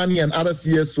of Imani and other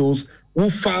CSOs will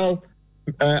file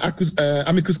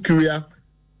amicus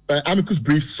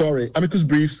briefs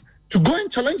to go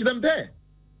and challenge them there.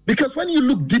 Because when you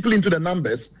look deeply into the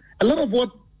numbers, a lot of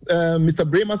what Mr.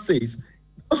 Brahima says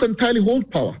Just entirely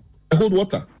hold power, hold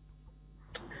water.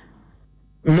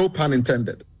 No pun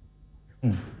intended.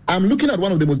 I'm looking at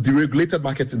one of the most deregulated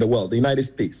markets in the world, the United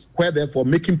States, where therefore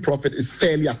making profit is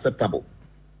fairly acceptable,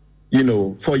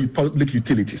 for public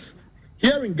utilities.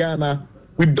 Here in Ghana,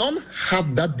 we don't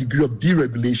have that degree of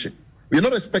deregulation. We're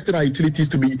not expecting our utilities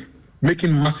to be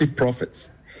making massive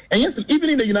profits. And yes, even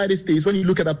in the United States, when you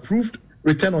look at approved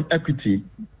return on equity,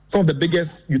 some of the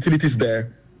biggest utilities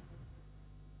there,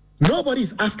 nobody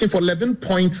is asking for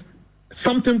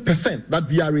 11-point-something% that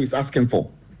VRA is asking for.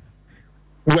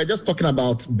 We're just talking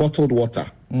about bottled water.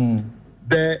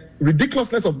 The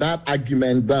ridiculousness of that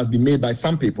argument that has been made by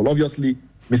some people, obviously,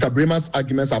 Mr. Brema's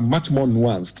arguments are much more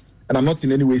nuanced, and I'm not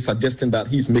in any way suggesting that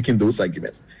he's making those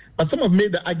arguments. But some have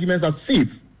made the arguments as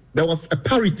if there was a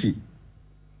parity.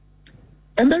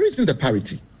 And there isn't a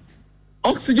parity.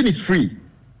 Oxygen is free.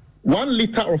 1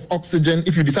 liter of oxygen,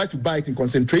 if you decide to buy it in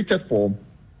concentrated form,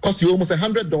 costs you almost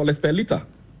 $100 per liter.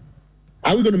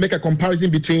 Are we going to make a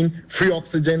comparison between free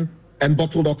oxygen and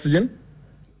bottled oxygen?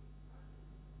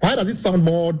 Why does it sound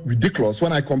more ridiculous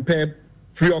when I compare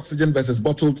free oxygen versus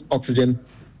bottled oxygen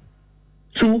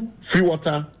to free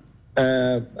water,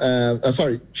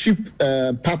 cheap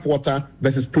tap water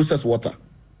versus processed water?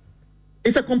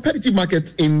 It's a competitive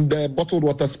market in the bottled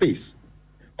water space.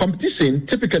 Competition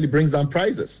typically brings down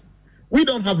prices. We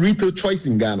don't have retail choice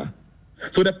in Ghana.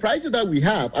 So the prices that we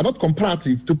have are not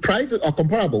comparative to prices, are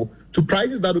comparable to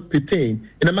prices that would pertain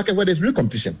in a market where there's real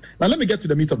competition. Now let me get to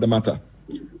the meat of the matter.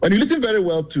 When you listen very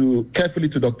well carefully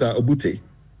to Dr. Obute,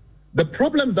 the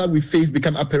problems that we face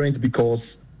become apparent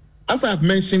because, as I have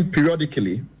mentioned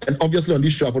periodically, and obviously on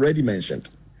this show I've already mentioned,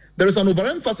 there is an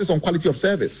overemphasis on quality of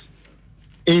service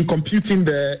in computing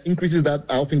the increases that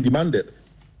are often demanded.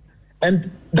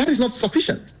 And that is not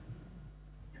sufficient.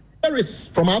 There is,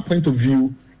 from our point of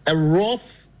view, a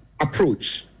rough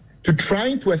approach to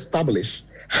trying to establish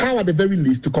how, at the very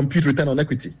least, to compute return on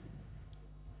equity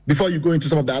before you go into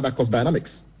some of the other cost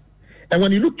dynamics. And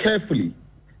when you look carefully,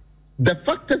 the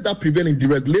factors that prevail in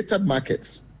deregulated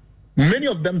markets, many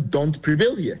of them don't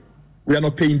prevail here. We are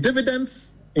not paying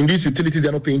dividends. In these utilities, they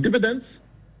are not paying dividends.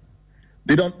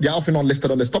 They are often not listed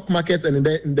on the stock markets, and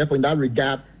therefore, in that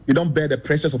regard, they don't bear the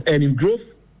pressures of earning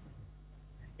growth.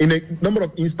 In a number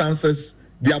of instances,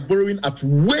 they are borrowing at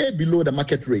way below the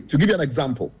market rate. To give you an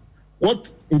example,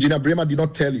 what Engineer Brema did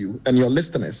not tell you and your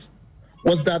listeners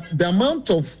was that the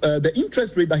amount of the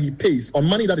interest rate that he pays on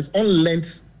money that is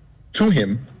unlent to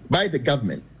him by the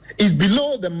government is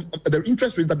below the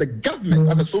interest rate that the government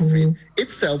as a sovereign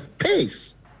itself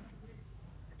pays.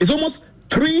 It's almost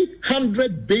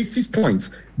 300 basis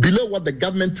points below what the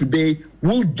government today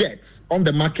will get on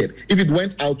the market if it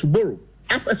went out to borrow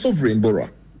as a sovereign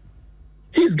borrower.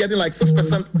 He's getting like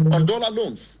 6% on dollar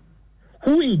loans.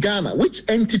 Who in Ghana, which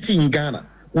entity in Ghana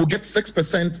will get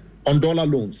 6% on dollar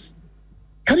loans?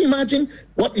 Can you imagine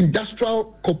what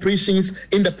industrial corporations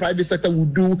in the private sector will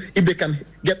do if they can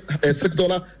get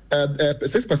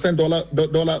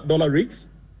 6% dollar rates?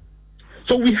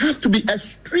 So we have to be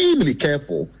extremely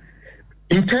careful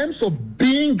in terms of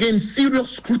bringing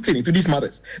serious scrutiny to these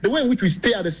matters. The way in which we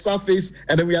stay at the surface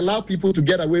and then we allow people to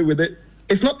get away with it,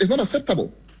 it's not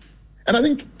acceptable. And I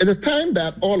think it is time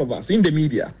that all of us in the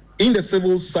media, in the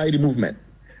civil society movement,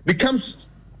 becomes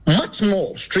much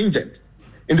more stringent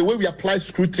in the way we apply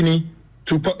scrutiny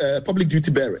to public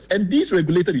duty bearers. And these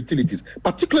regulated utilities,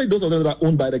 particularly those of them that are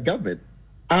owned by the government,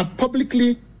 are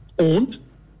publicly owned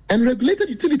and regulated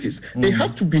utilities. They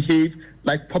have to behave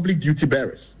like public duty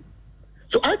bearers.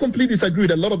 So I completely disagree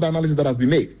with a lot of the analysis that has been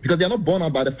made because they are not borne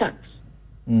out by the facts.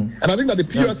 And I think that the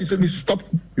PRC needs to stop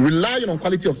relying on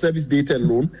quality of service data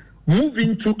alone, move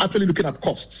into actually looking at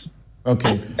costs. Okay.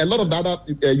 As a lot of the other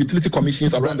utility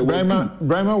commissions around the world.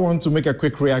 Brema wants to make a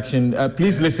quick reaction.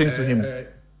 Please listen to him.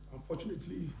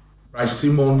 Unfortunately, Bryce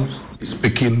Simmons is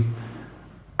speaking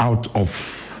out of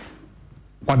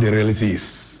what the reality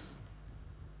is.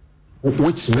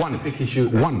 Which one?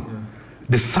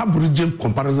 The sub-region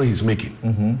comparison he's making.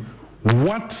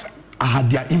 What are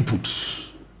their inputs?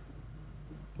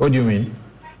 What do you mean?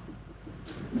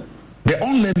 The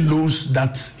online loans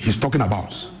that he's talking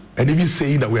about, and even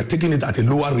saying that we are taking it at a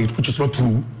lower rate, which is not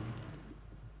true.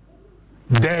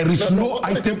 There is no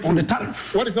item on the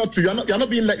tariff. What is not true? You're not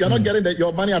getting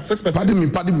your money at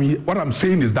 6%. Pardon me. What I'm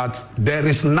saying is that there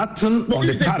is nothing on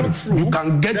the tariff. You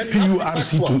can get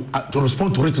PURC to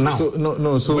respond to it now.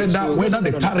 Whether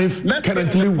the tariff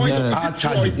currently we are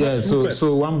charging. Yeah.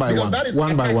 So one by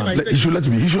one. He should let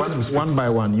me. One by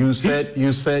one. You said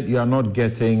you are not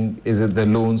getting. Is it the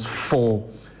loans for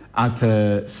at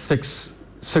 6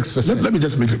 6%. Let me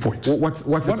just make the point. What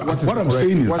I'm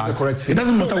saying is that it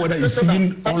doesn't matter whether he's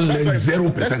seeking on land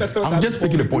 0%. I'm just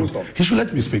making the point. He should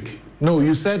let me speak. No,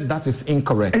 you said that is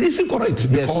incorrect. It is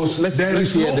incorrect because there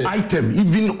is no item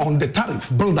even on the tariff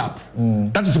build up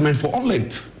that is meant for on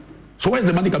land. So where's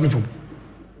the money coming from?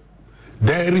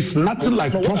 There is nothing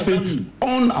like profit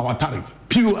on our tariff.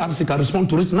 PURC can respond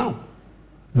to it now.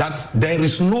 That there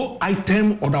is no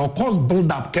item on our cost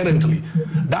build up currently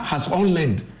that has on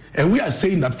land. And we are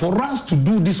saying that for us to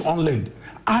do this on land,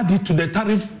 add it to the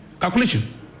tariff calculation.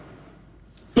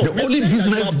 The only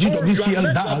business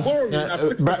GWCL does.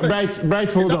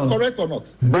 Bright, hold on. Correct or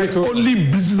not? The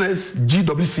only business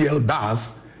GWCL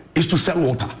does is to sell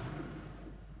water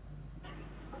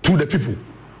to the people.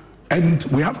 And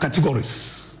we have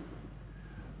categories.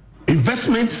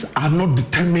 Investments are not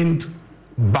determined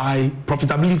by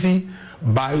profitability,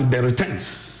 by the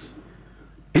returns.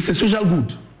 It's a social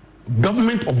good.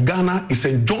 Government of Ghana is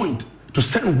enjoined to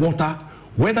sell water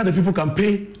whether the people can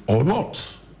pay or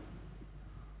not.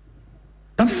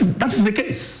 That is the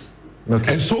case.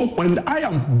 Okay. And so when I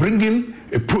am bringing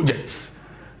a project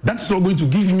that is not going to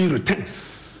give me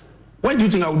returns, where do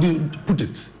you think I would put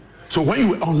it? So when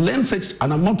you lend such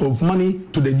an amount of money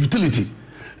to the utility,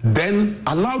 then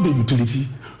allow the utility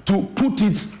to put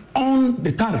it on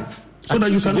the tariff so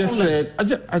that you can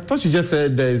I thought you just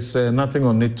said there's nothing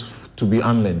on it to be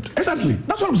unlent. Exactly.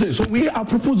 That's what I'm saying. So we are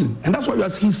proposing, and that's why you are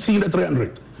seeing the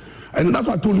 300. And that's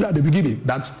what I told you at the beginning,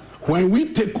 that when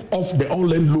we take off the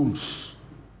on-lend loans,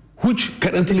 which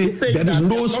currently there is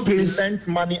no space. Lent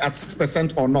money at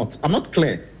 6% or not? I'm not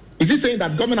clear. Is he saying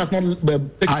that government has not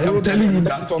I am telling you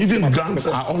that even grants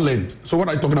are on-lend. So what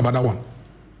are you talking about that one?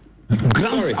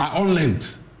 Grants are on-lend.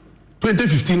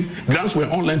 2015, grants were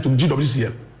on-lend to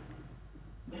GWCL.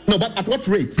 No, but at what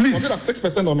rate? Please. Was it at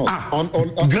 6% or not?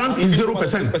 Grant is 0%.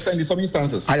 6% in some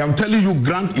instances. I am telling you,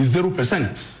 grant is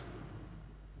 0%.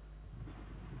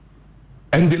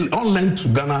 And the on-lend to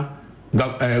Ghana,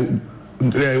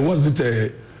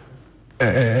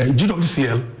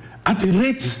 GWCL, at a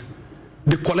rate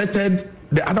they collected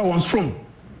the other ones from.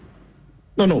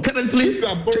 No. Currently, if you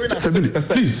are borrowing at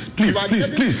 6%,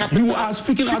 please. You are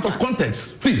speaking out of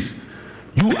context. Please.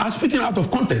 You are speaking out of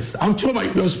context. I'm sure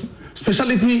your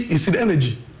specialty is in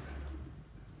energy.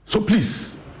 So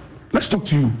please, let's talk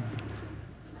to you.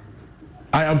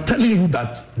 I am telling you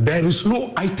that there is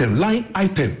no line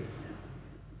item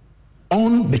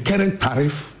on the current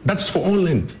tariff that's for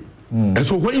on-lend. And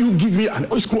so when you give me an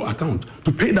escrow account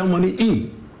to pay that money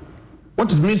in,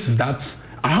 what it means is that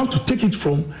I have to take it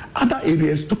from other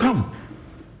areas to come.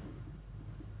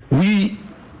 We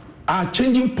are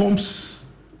changing pumps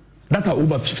that are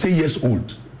over 50 years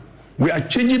old. We are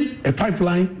changing a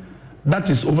pipeline that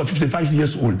is over 55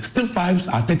 years old. Steel pipes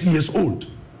are 30 years old.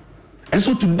 And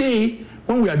so today,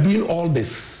 when we are doing all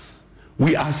this,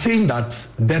 we are saying that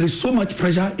there is so much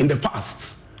pressure in the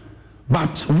past.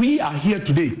 But we are here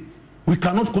today. We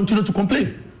cannot continue to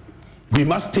complain. We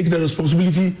must take the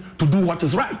responsibility to do what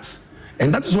is right.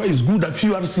 And that is why it's good that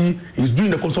PURC is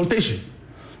doing the consultation.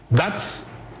 That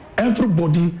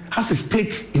everybody has a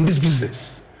stake in this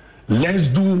business. Let's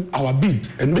do our bit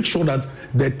and make sure that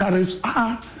the tariffs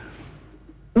are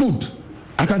good.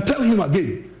 I can tell him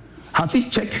again, has he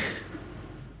checked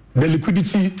the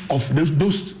liquidity of those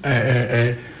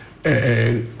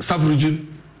sub-region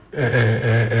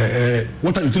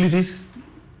water utilities?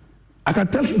 I can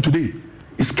tell him today,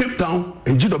 it's Cape Town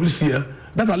and GWCL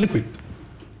that are liquid,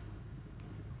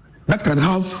 that can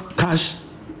have cash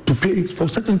to pay for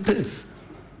certain things.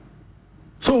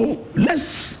 So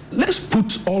let's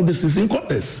put all this in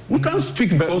context. We can't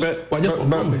speak because we're just on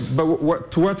numbers.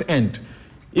 But to what end?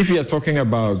 If you are talking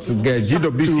about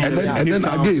GWCL and then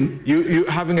again, you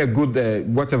having a good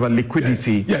whatever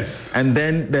liquidity, yes. And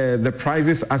then the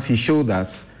prices, as he showed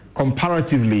us,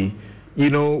 comparatively,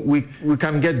 we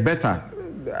can get better.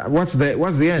 What's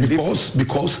the end? Because the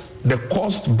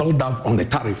cost built up on the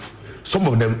tariff, some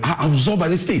of them are absorbed by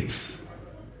the states.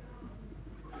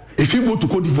 If you go to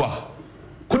Cote d'Ivoire,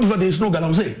 there is no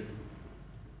galamsey.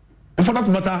 And for that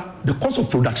matter, the cost of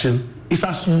production is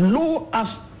as low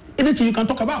as anything you can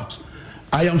talk about.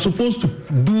 I am supposed to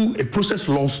do a process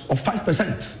loss of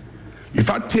 5%. If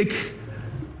I take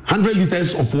 100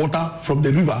 liters of water from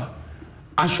the river,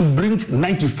 I should bring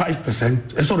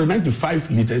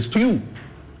 95 liters to you.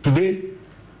 Today,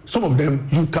 some of them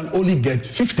you can only get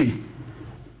 50.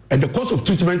 And the cost of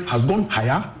treatment has gone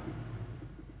higher,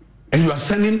 and you are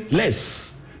selling less.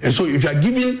 And so if you are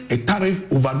giving a tariff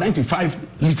over 95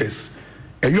 liters,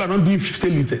 and you are not doing 50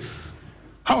 liters,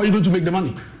 how are you going to make the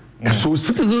money? And so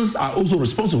citizens are also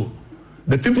responsible.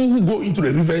 The people who go into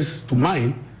the rivers to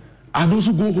mine are those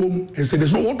who go home and say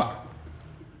there's no water.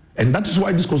 And that is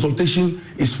why this consultation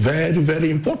is very, very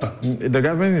important. The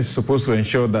government is supposed to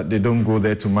ensure that they don't go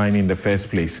there to mine in the first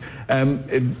place.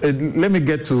 Let me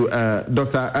get to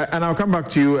Dr. And I'll come back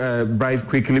to you, Bright,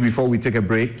 quickly before we take a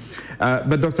break.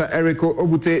 But Dr. Eriko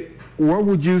Obute, what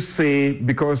would you say,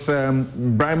 because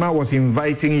Brima was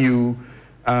inviting you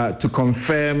to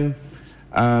confirm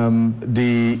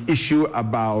the issue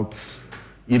about,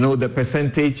 you know, the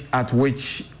percentage at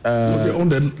which...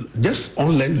 just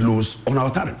on land loss on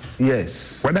our tariff.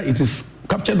 Yes. Whether it is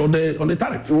captured on the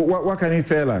tariff. What can you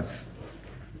tell us?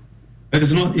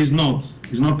 It's not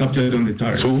captured on the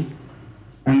tariff. So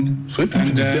if it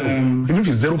is zero, even if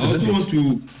it's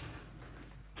 0%.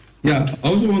 I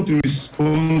also want to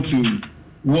respond to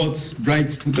what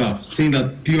Bright put up, saying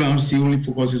that PURC only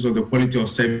focuses on the quality of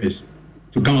service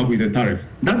to come up with a tariff.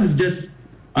 That is just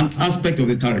an aspect of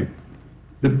the tariff.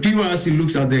 The PURC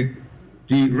looks at the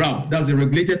RAB, that's the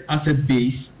regulated asset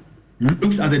base,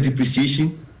 looks at the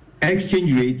depreciation,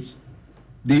 exchange rates,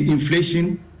 the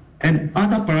inflation, and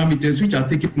other parameters which are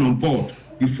taken on board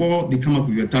before they come up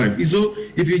with a tariff. So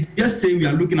if you just say we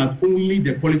are looking at only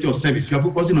the quality of service, we are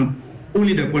focusing on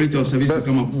only the quality of service to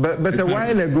come up. But a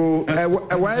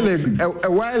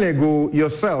while ago,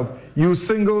 yourself, you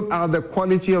singled out the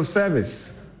quality of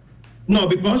service. No,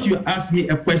 because you asked me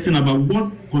a question about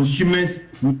what consumers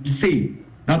would say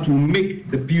that will make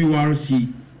the PURC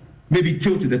maybe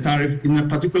tilt the tariff in a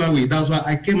particular way. That's why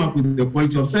I came up with the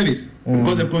quality of service,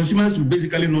 because the consumers will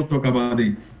basically not talk about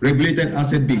the regulated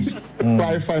asset base.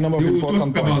 Clarify number of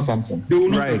important points, Samson. They will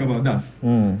not talk about that.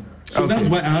 So that's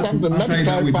why I have to answer it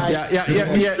that way.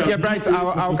 Yeah, Bright,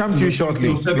 I'll come to you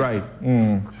shortly. Right.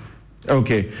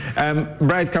 Okay.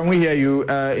 Bright, can we hear you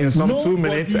in some 2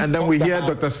 minutes, and then we hear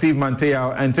Dr. Steve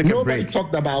Manteau and take a break. Nobody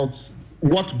talked about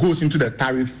what goes into the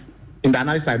tariff in the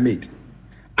analysis I made.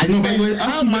 I know, but you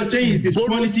were saying it is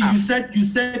quality. You said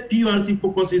PURC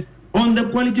focuses on the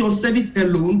quality of service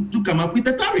alone to come up with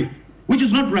the tariff, which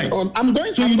is not right. I'm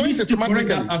going to correct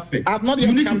that aspect. I've not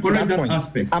yet come to that point.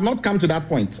 I've not come to that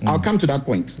point. I'll come to that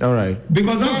point. All right.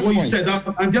 Because that's what you said.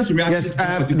 I'm just reacting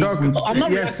to that. I'm not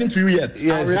reacting to you yet.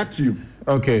 I'll react to you.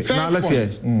 Okay. Now let's hear.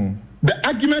 The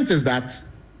argument is that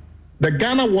the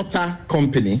Ghana Water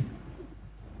Company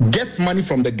gets money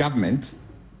from the government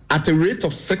at a rate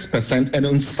of 6%, and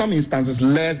in some instances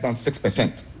less than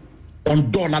 6% on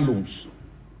dollar loans.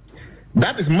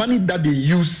 That is money that they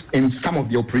use in some of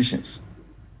the operations.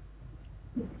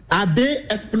 Are they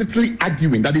explicitly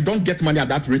arguing that they don't get money at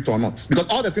that rate or not? Because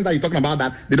all the things that you're talking about,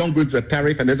 that they don't go into a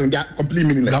tariff and they are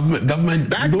completely meaninless. Government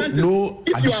the argument is,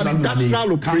 if you are an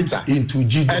industrial operator and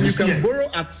you can borrow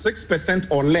at 6%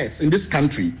 or less in this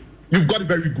country, you've got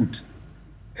very good.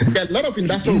 There are a lot of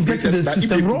industrial operators that if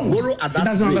they borrow at that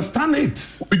doesn't rate, understand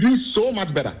it. We're doing so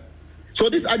much better. So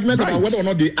this argument about whether or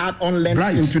not they add on land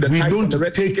into the we type don't of the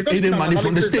rest, take any money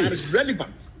from the states. That is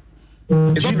relevant.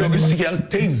 GWCL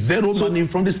takes zero money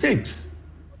from the states.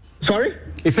 Sorry?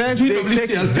 It says they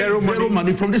take zero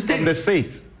money from the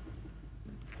state.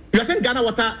 You are saying Ghana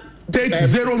Water takes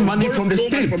zero money from the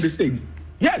state.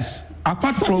 Yes,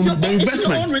 apart from the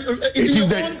investment. It is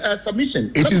your own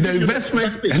submission. It is the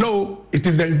investment. Hello, it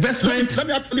is the investment. Let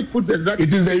me actually put the exact.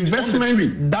 It is the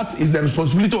investment that is the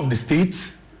responsibility of the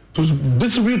states to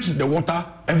distribute the water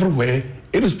everywhere,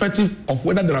 irrespective of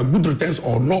whether there are good returns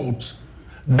or not.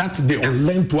 That they on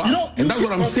lend to us, and that's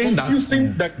what I'm saying.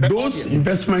 That those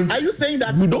investments. Are you saying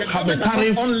that we don't have a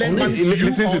tariff on lend money to you?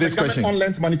 Listen to this question. On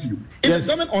lends money to you. If the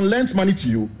government on lends money to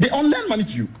you, they on lend money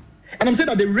to you. And I'm saying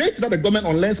that the rate that the government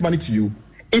on lends money to you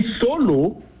is so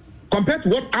low compared to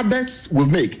what others will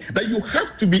make that you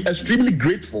have to be extremely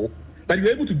grateful that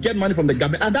you're able to get money from the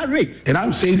government at that rate. And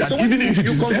I'm saying that so even if it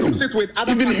is zero,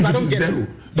 even if it is zero,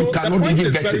 you cannot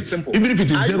even get it. Simple. Even if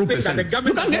it is 0%, are you saying that the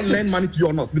government does not lend money to you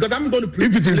or not? Because I'm going to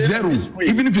prove if it is zero,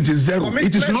 even if it is zero,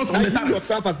 it is not on the tariff. You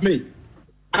yourself has made.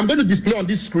 I'm going to display on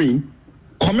this screen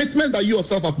commitments that you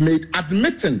yourself have made,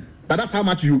 admitting that that's how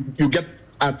much you get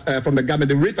from the government,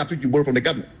 the rate at which you borrow from the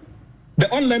government. The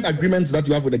on-lend agreements that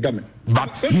you have with the government.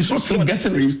 But he's also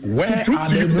guessing it. Where are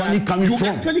the money coming from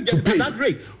actually get to pay? That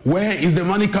rate. Where is the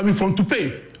money coming from to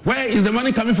pay? Where is the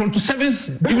money coming from to service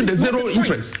even the zero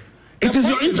interest? It is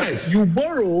your interest. You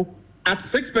borrow at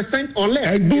 6% or less.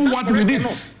 And do what with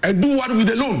it? And do what with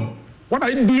the loan? What are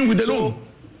you doing with the loan?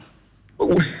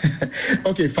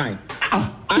 Okay, fine.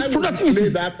 I will display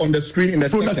that on the screen in a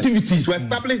second to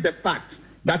establish the fact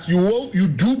that you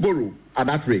do borrow at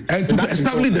that rate. And to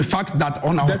establish the fact that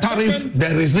on our tariff,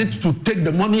 there is it to take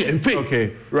the money and pay.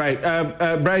 Okay, right.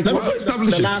 Bright,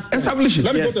 establish it.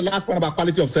 Let me go to the last point about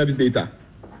quality of service data.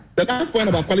 The last point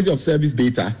about quality of service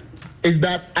data is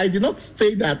that I did not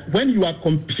say that when you are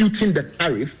computing the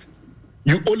tariff,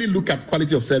 you only look at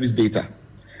quality of service data.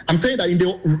 I'm saying that in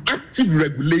the active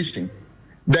regulation,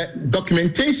 the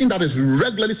documentation that is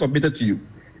regularly submitted to you,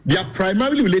 they are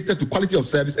primarily related to quality of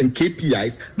service and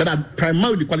KPIs that are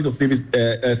primarily quality of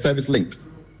service linked.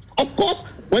 Of course,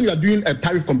 when you are doing a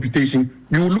tariff computation,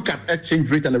 you will look at exchange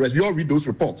rate and the rest. We all read those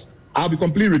reports. I'll be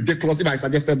completely ridiculous if I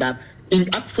suggested that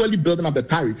in actually building up the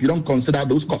tariff, you don't consider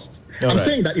those costs. I'm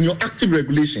saying that in your active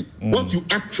regulation, what you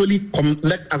actually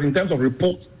collect as in terms of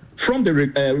reports from the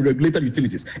regulated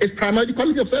utilities is primarily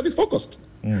quality of service focused.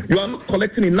 You are not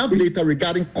collecting enough data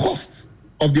regarding costs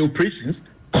of the operations,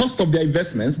 cost of their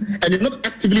investments, and you're not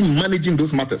actively managing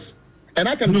those matters. And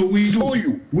I can show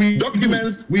you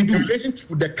documents in relation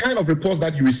to the kind of reports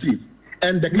that you receive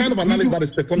and the kind of analysis that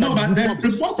is performed. No, but the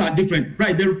reports are different,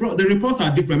 right? The reports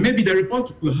are different. Maybe the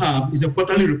report we have is a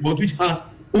quarterly report which has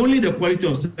only the quality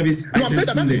of service. No, I'm saying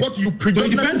that is what you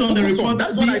predominantly. So it depends on the report.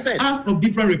 That's what I said. We ask of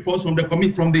different reports from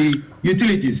the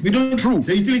utilities. We don't. True.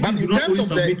 The utilities but do not only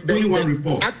submit only one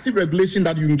report. Active regulation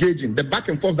that you engage in, the back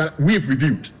and forth that we've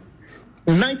reviewed,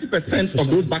 90%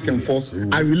 of those back and forth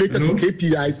are related to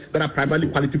KPIs that are primarily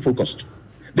quality focused.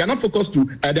 They are not focused to.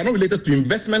 They are not related to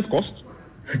investment cost.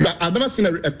 I've never seen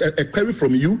a query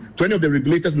from you to any of the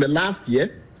regulators in the last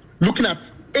year looking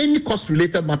at any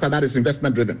cost-related matter that is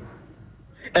investment-driven.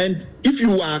 And if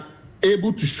you are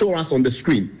able to show us on the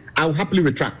screen, I'll happily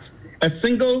retract a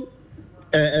single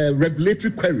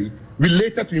regulatory query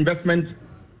related to investment,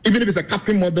 even if it's a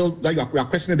capping model that you are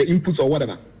questioning the inputs or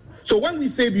whatever. So when we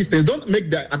say these things, don't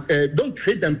create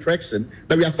the impression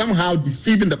that we are somehow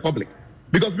deceiving the public,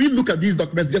 because we look at these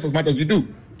documents just as much as you do.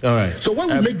 All right. So when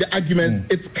we make the arguments,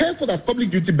 it's careful as public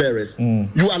duty bearers.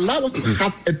 You allow us to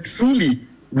have a truly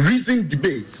reasoned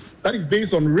debate that is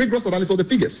based on rigorous analysis of the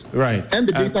figures, right, and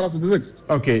the data that exists.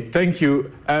 Okay, thank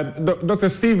you, Dr.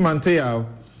 Steve Manteau.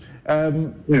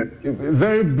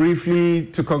 Very briefly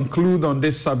to conclude on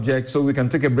this subject, so we can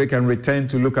take a break and return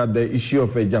to look at the issue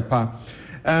of Japa.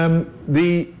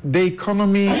 The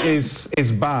economy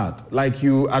is bad, like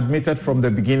you admitted from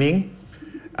the beginning.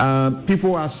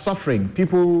 People are suffering.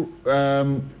 People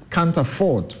can't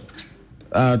afford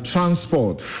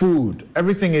transport, food.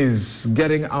 Everything is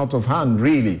getting out of hand,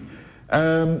 really.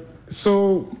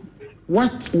 So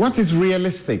what is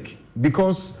realistic?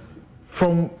 Because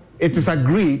it is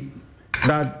agreed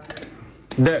that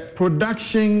the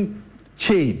production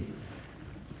chain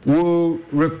will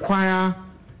require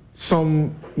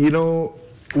some,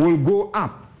 will go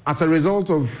up as a result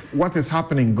of what is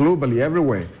happening globally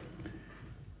everywhere.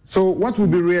 So what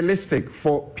would be realistic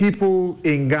for people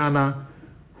in Ghana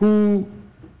who,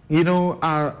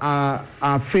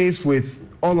 are faced with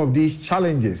all of these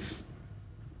challenges?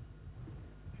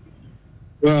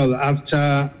 Well,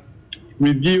 after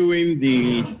reviewing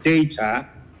the data,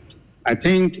 I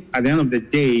think at the end of the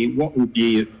day, what would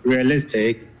be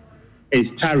realistic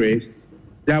is tariffs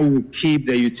that will keep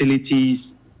the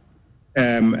utilities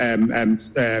in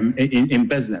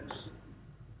business.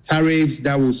 Tariffs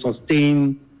that will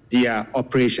sustain their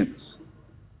operations,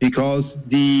 because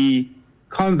the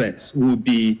converse will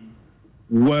be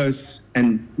worse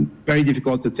and very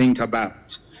difficult to think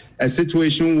about. A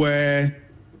situation where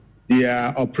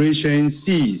their operations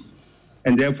cease,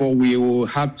 and therefore we will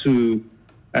have to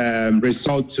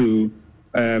resort to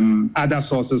other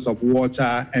sources of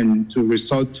water and to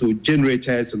resort to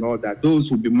generators and all that. Those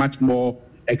will be much more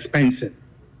expensive.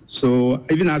 So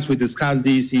even as we discuss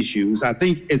these issues, I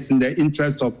think it's in the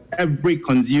interest of every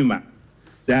consumer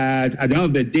that at the end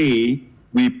of the day,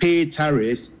 we pay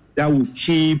tariffs that will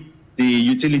keep the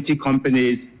utility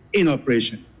companies in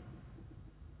operation.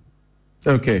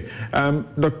 Okay.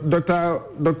 Dr.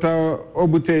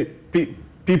 Obute,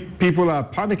 people are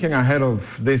panicking ahead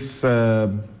of this,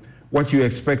 what you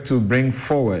expect to bring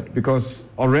forward, because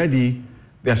already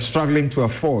they're struggling to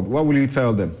afford. What will you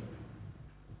tell them?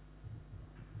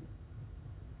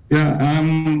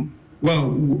 Yeah,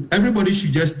 well, everybody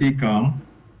should just stay calm.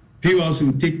 PORC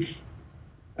will take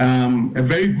a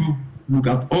very good look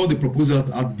at all the proposals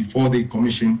out before the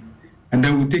commission, and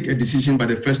then we'll take a decision by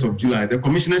the 1st of July. The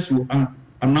commissioners will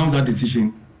announce that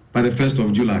decision by the 1st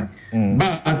of July.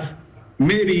 But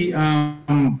maybe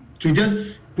to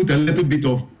just put a little bit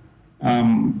of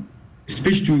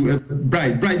speech to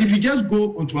Bright, if you just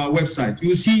go onto our website,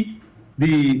 you'll see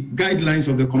the guidelines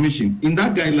of the commission. In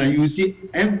that guideline, you will see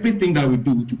everything that we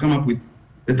do to come up with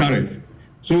the tariff.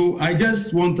 So I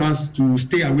just want us to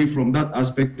stay away from that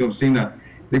aspect of saying that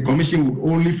the commission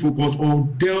would only focus or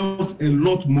delves a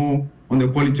lot more on the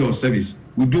quality of service.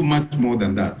 We do much more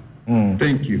than that.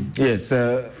 Thank you. Yes,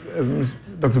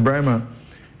 Dr. Brahma.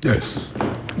 Yes.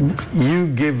 You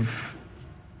give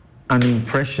an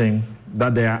impression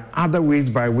that there are other ways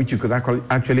by which you could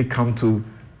actually come to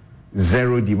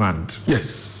zero demand.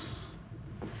 Yes.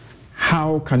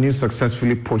 How can you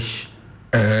successfully push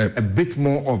a bit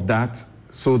more of that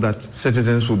so that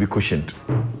citizens will be cushioned?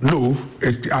 No,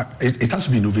 it has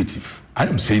to be innovative. I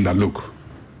am saying that, look,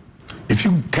 if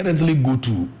you currently go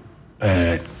to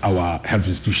our health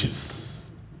institutions,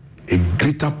 a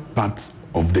greater part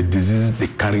of the diseases they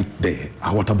carry there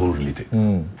are waterborne related.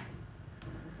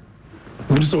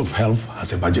 Minister of Health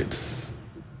has a budget.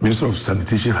 Minister of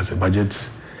Sanitation has a budget.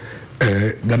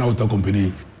 Ghana Water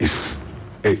Company is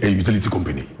a utility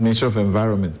company. Minister of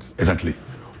Environment. Exactly.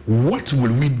 What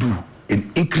will we do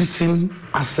in increasing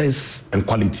access and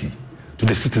quality to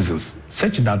the citizens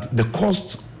such that the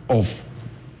cost of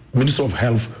Minister of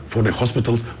Health for the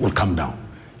hospitals will come down?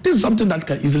 This is something that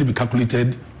can easily be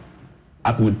calculated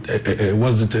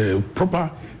with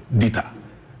proper data.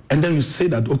 And then you say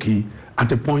that, okay,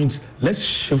 at a point, let's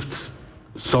shift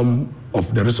some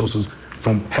of the resources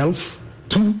from health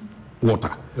to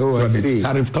water. So the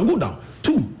tariff can go down.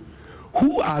 2,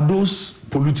 who are those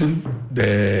polluting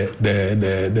the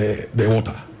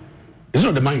water? It's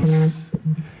not the mines.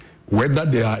 Whether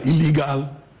they are illegal,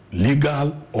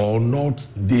 legal or not,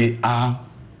 they are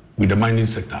with the mining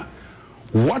sector.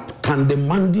 What can the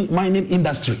mining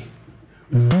industry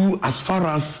do as far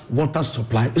as water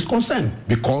supply is concerned?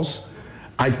 Because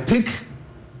I take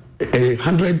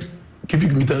 100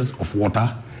 cubic meters of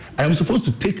water, I am supposed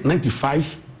to take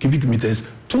 95 cubic meters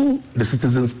to the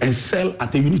citizens and sell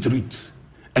at a unit rate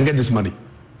and get this money.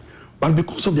 But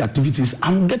because of the activities,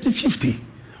 I'm getting 50.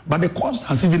 But the cost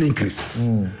has even increased.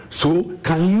 So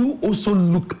can you also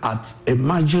look at a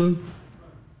margin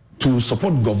to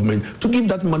support government to give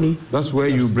that money? That's where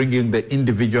you bring in the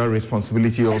individual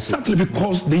responsibility also. Exactly,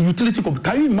 because the utility company,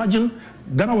 can you imagine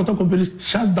Ghana Water Company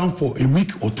shuts down for a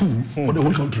week or 2 for the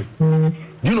whole country? Do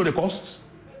you know the cost?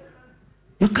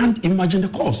 You can't imagine the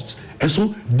cost. And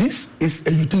so this is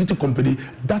a utility company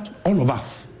that all of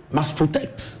us must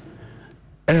protect.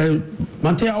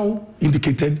 Manteo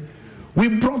indicated, we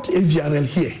brought AVRL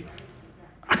here.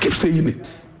 I keep saying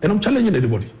it, and I'm challenging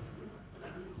anybody.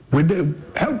 With the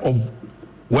help of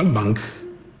World Bank,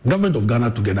 government of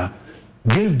Ghana together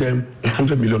gave them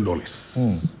 $100 million.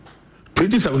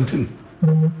 2017,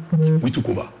 we took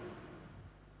over.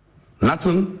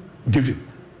 Nothing given.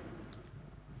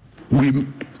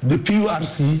 The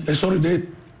PURC,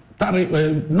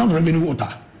 the non-revenue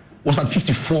water was at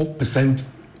 54%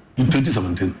 in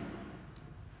 2017.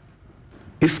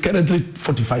 It's currently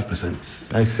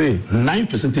 45%. I see. 9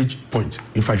 percentage points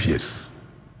in 5 years.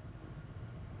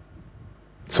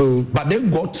 So, but they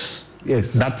got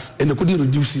that, and they couldn't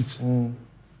reduce it. And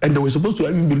they were supposed to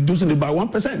even be reducing it by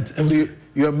 1%. And so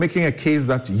you are making a case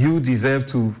that you deserve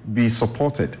to be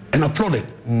supported and applauded.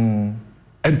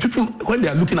 And people, when they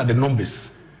are looking at the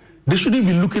numbers, they shouldn't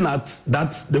be looking at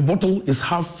that the bottle is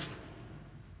half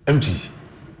empty.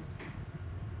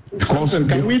 Because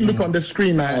can we look on the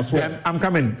screen now as well? I'm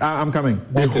coming.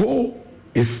 The hole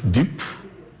is deep.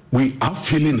 We are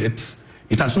feeling it.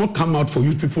 It has not come out for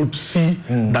you people to see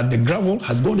that the gravel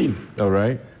has gone in. All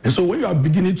right. And so when you are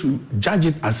beginning to judge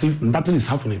it as if nothing is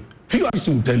happening, PURC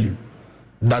will tell you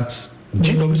that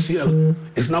GWCL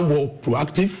is now more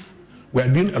proactive. We are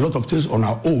doing a lot of things on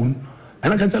our own.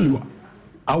 And I can tell you,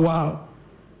 our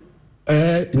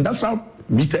industrial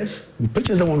meters, we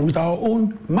purchase them with our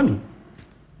own money.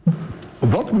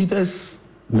 Bulk meters,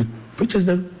 we purchase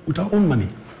them with our own money.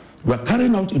 We are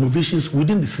carrying out innovations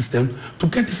within the system to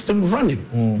get the system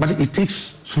running. But it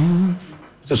takes some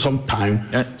time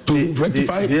to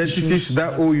rectify the entities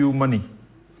that owe you money.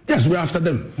 Yes, we're after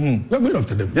them. We're going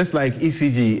after them. Just like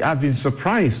ECG, I've been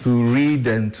surprised to read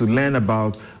and to learn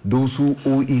about those who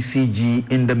owe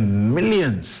ECG in the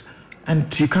millions.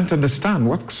 And you can't understand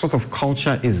what sort of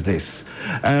culture is this.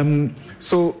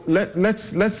 So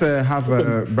let's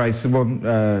have Bryce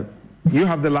Simon. You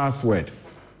have the last word.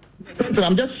 So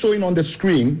I'm just showing on the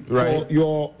screen for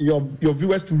your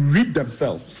viewers to read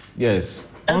themselves. Yes.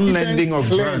 On lending of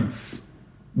grants.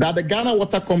 That the Ghana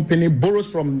Water Company borrows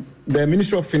from the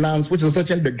Ministry of Finance, which is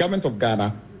essentially the government of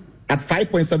Ghana, at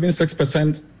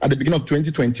 5.76% at the beginning of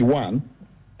 2021,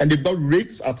 and they've got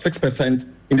rates at 6%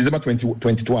 in December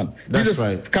 2021. That's this is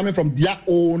right. coming from their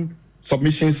own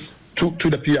submissions to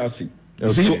the PRC.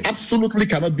 Okay. So absolutely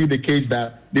cannot be the case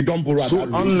that they don't borrow so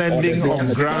at that on lending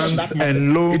of grants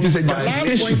and loans. It is a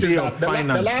justification of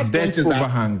finance, the last debt point is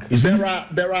overhang.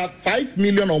 There are 5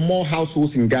 million or more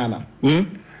households in Ghana.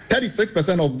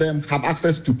 36% of them have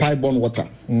access to pipe-borne water.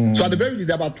 So at the very least,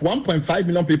 there are about 1.5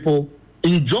 million people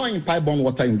enjoying pipe-borne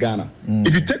water in Ghana.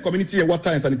 If you take Community Water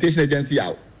and Sanitation Agency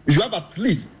out, you should have at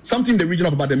least something in the region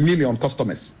of about 1 million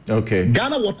customers. Okay.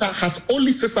 Ghana Water has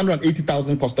only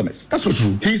 680,000 customers. That's so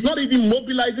true. He's not even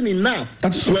mobilizing enough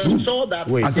to ensure that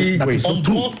he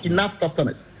onboards enough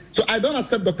customers. So I don't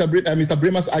accept Mr.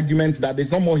 Bremer's argument that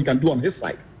there's no more he can do on his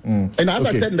side. And as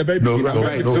I said in the very beginning,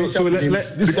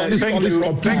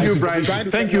 thank you, Bryce.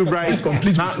 Thank you, Bryce.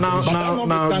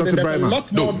 Now, Dr. Bremer.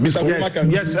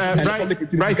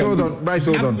 Bryce,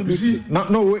 hold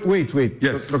on. No, wait.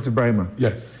 Yes. Dr. Bremer.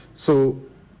 Yes. So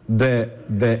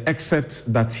the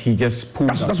excerpt that he just pulled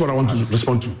that's what I want to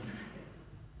respond to.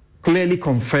 Clearly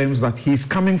confirms that he's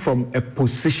coming from a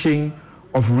position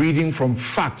of reading from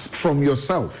facts from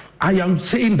yourself. I am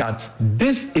saying that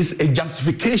this is a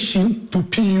justification to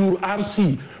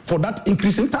PURC for that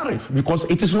increase in tariff because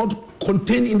it is not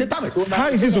contained in the tariff. So how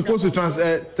is he supposed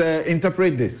to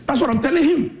interpret this? That's what I'm telling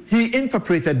him. He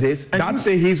interpreted this and you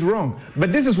say he's wrong.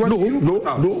 But this is what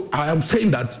No, I am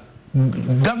saying that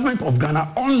government of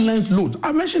Ghana online load.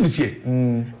 I mentioned it here.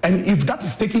 And if that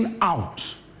is taken out,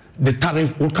 the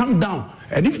tariff will come down.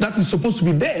 And if that is supposed to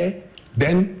be there,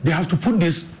 then they have to put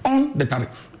this on the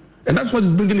tariff. And that's what is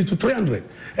bringing it to 300.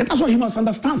 And that's why he must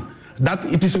understand that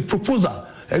it is a proposal.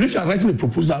 And if you are writing a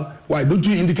proposal, why don't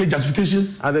you indicate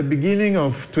justifications? At the beginning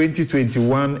of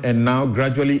 2021 and now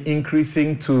gradually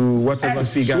increasing to whatever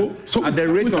figure. So at the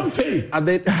rate of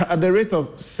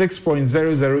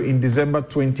 6.00 in December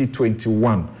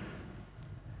 2021.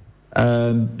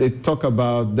 And they talk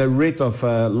about the rate of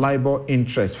LIBOR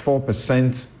interest,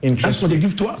 4% interest. That's what they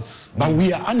give to us. But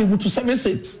we are unable to service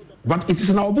it. But it is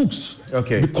in our books.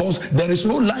 Okay. Because there is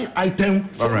no line item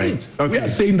for it. Okay. We are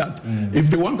saying that if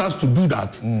they want us to do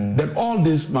that, then all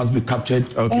this must be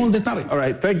captured on the tariff. All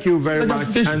right. Thank you very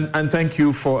much. And thank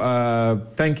you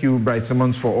thank you, Bryce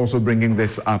Simmons, for also bringing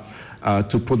this up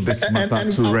to put this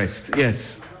matter to rest.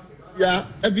 Yes. Yeah,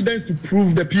 evidence to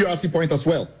prove the PURC point as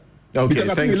well. Okay, because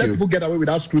I think we let people get away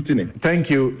without scrutiny. Thank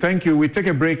you. We take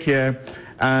a break here,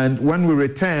 and when we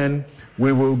return,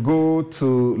 we will go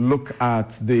to look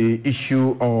at the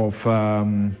issue of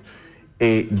a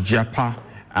JAPA,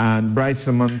 and Bryce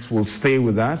Simmons will stay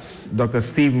with us. Dr.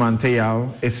 Steve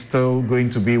Manteyao is still going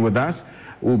to be with us.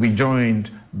 We'll be joined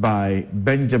by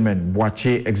Benjamin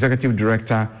Boakye, Executive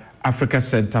Director, Africa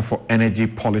Center for Energy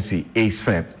Policy,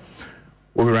 ACEP.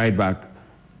 We'll be right back.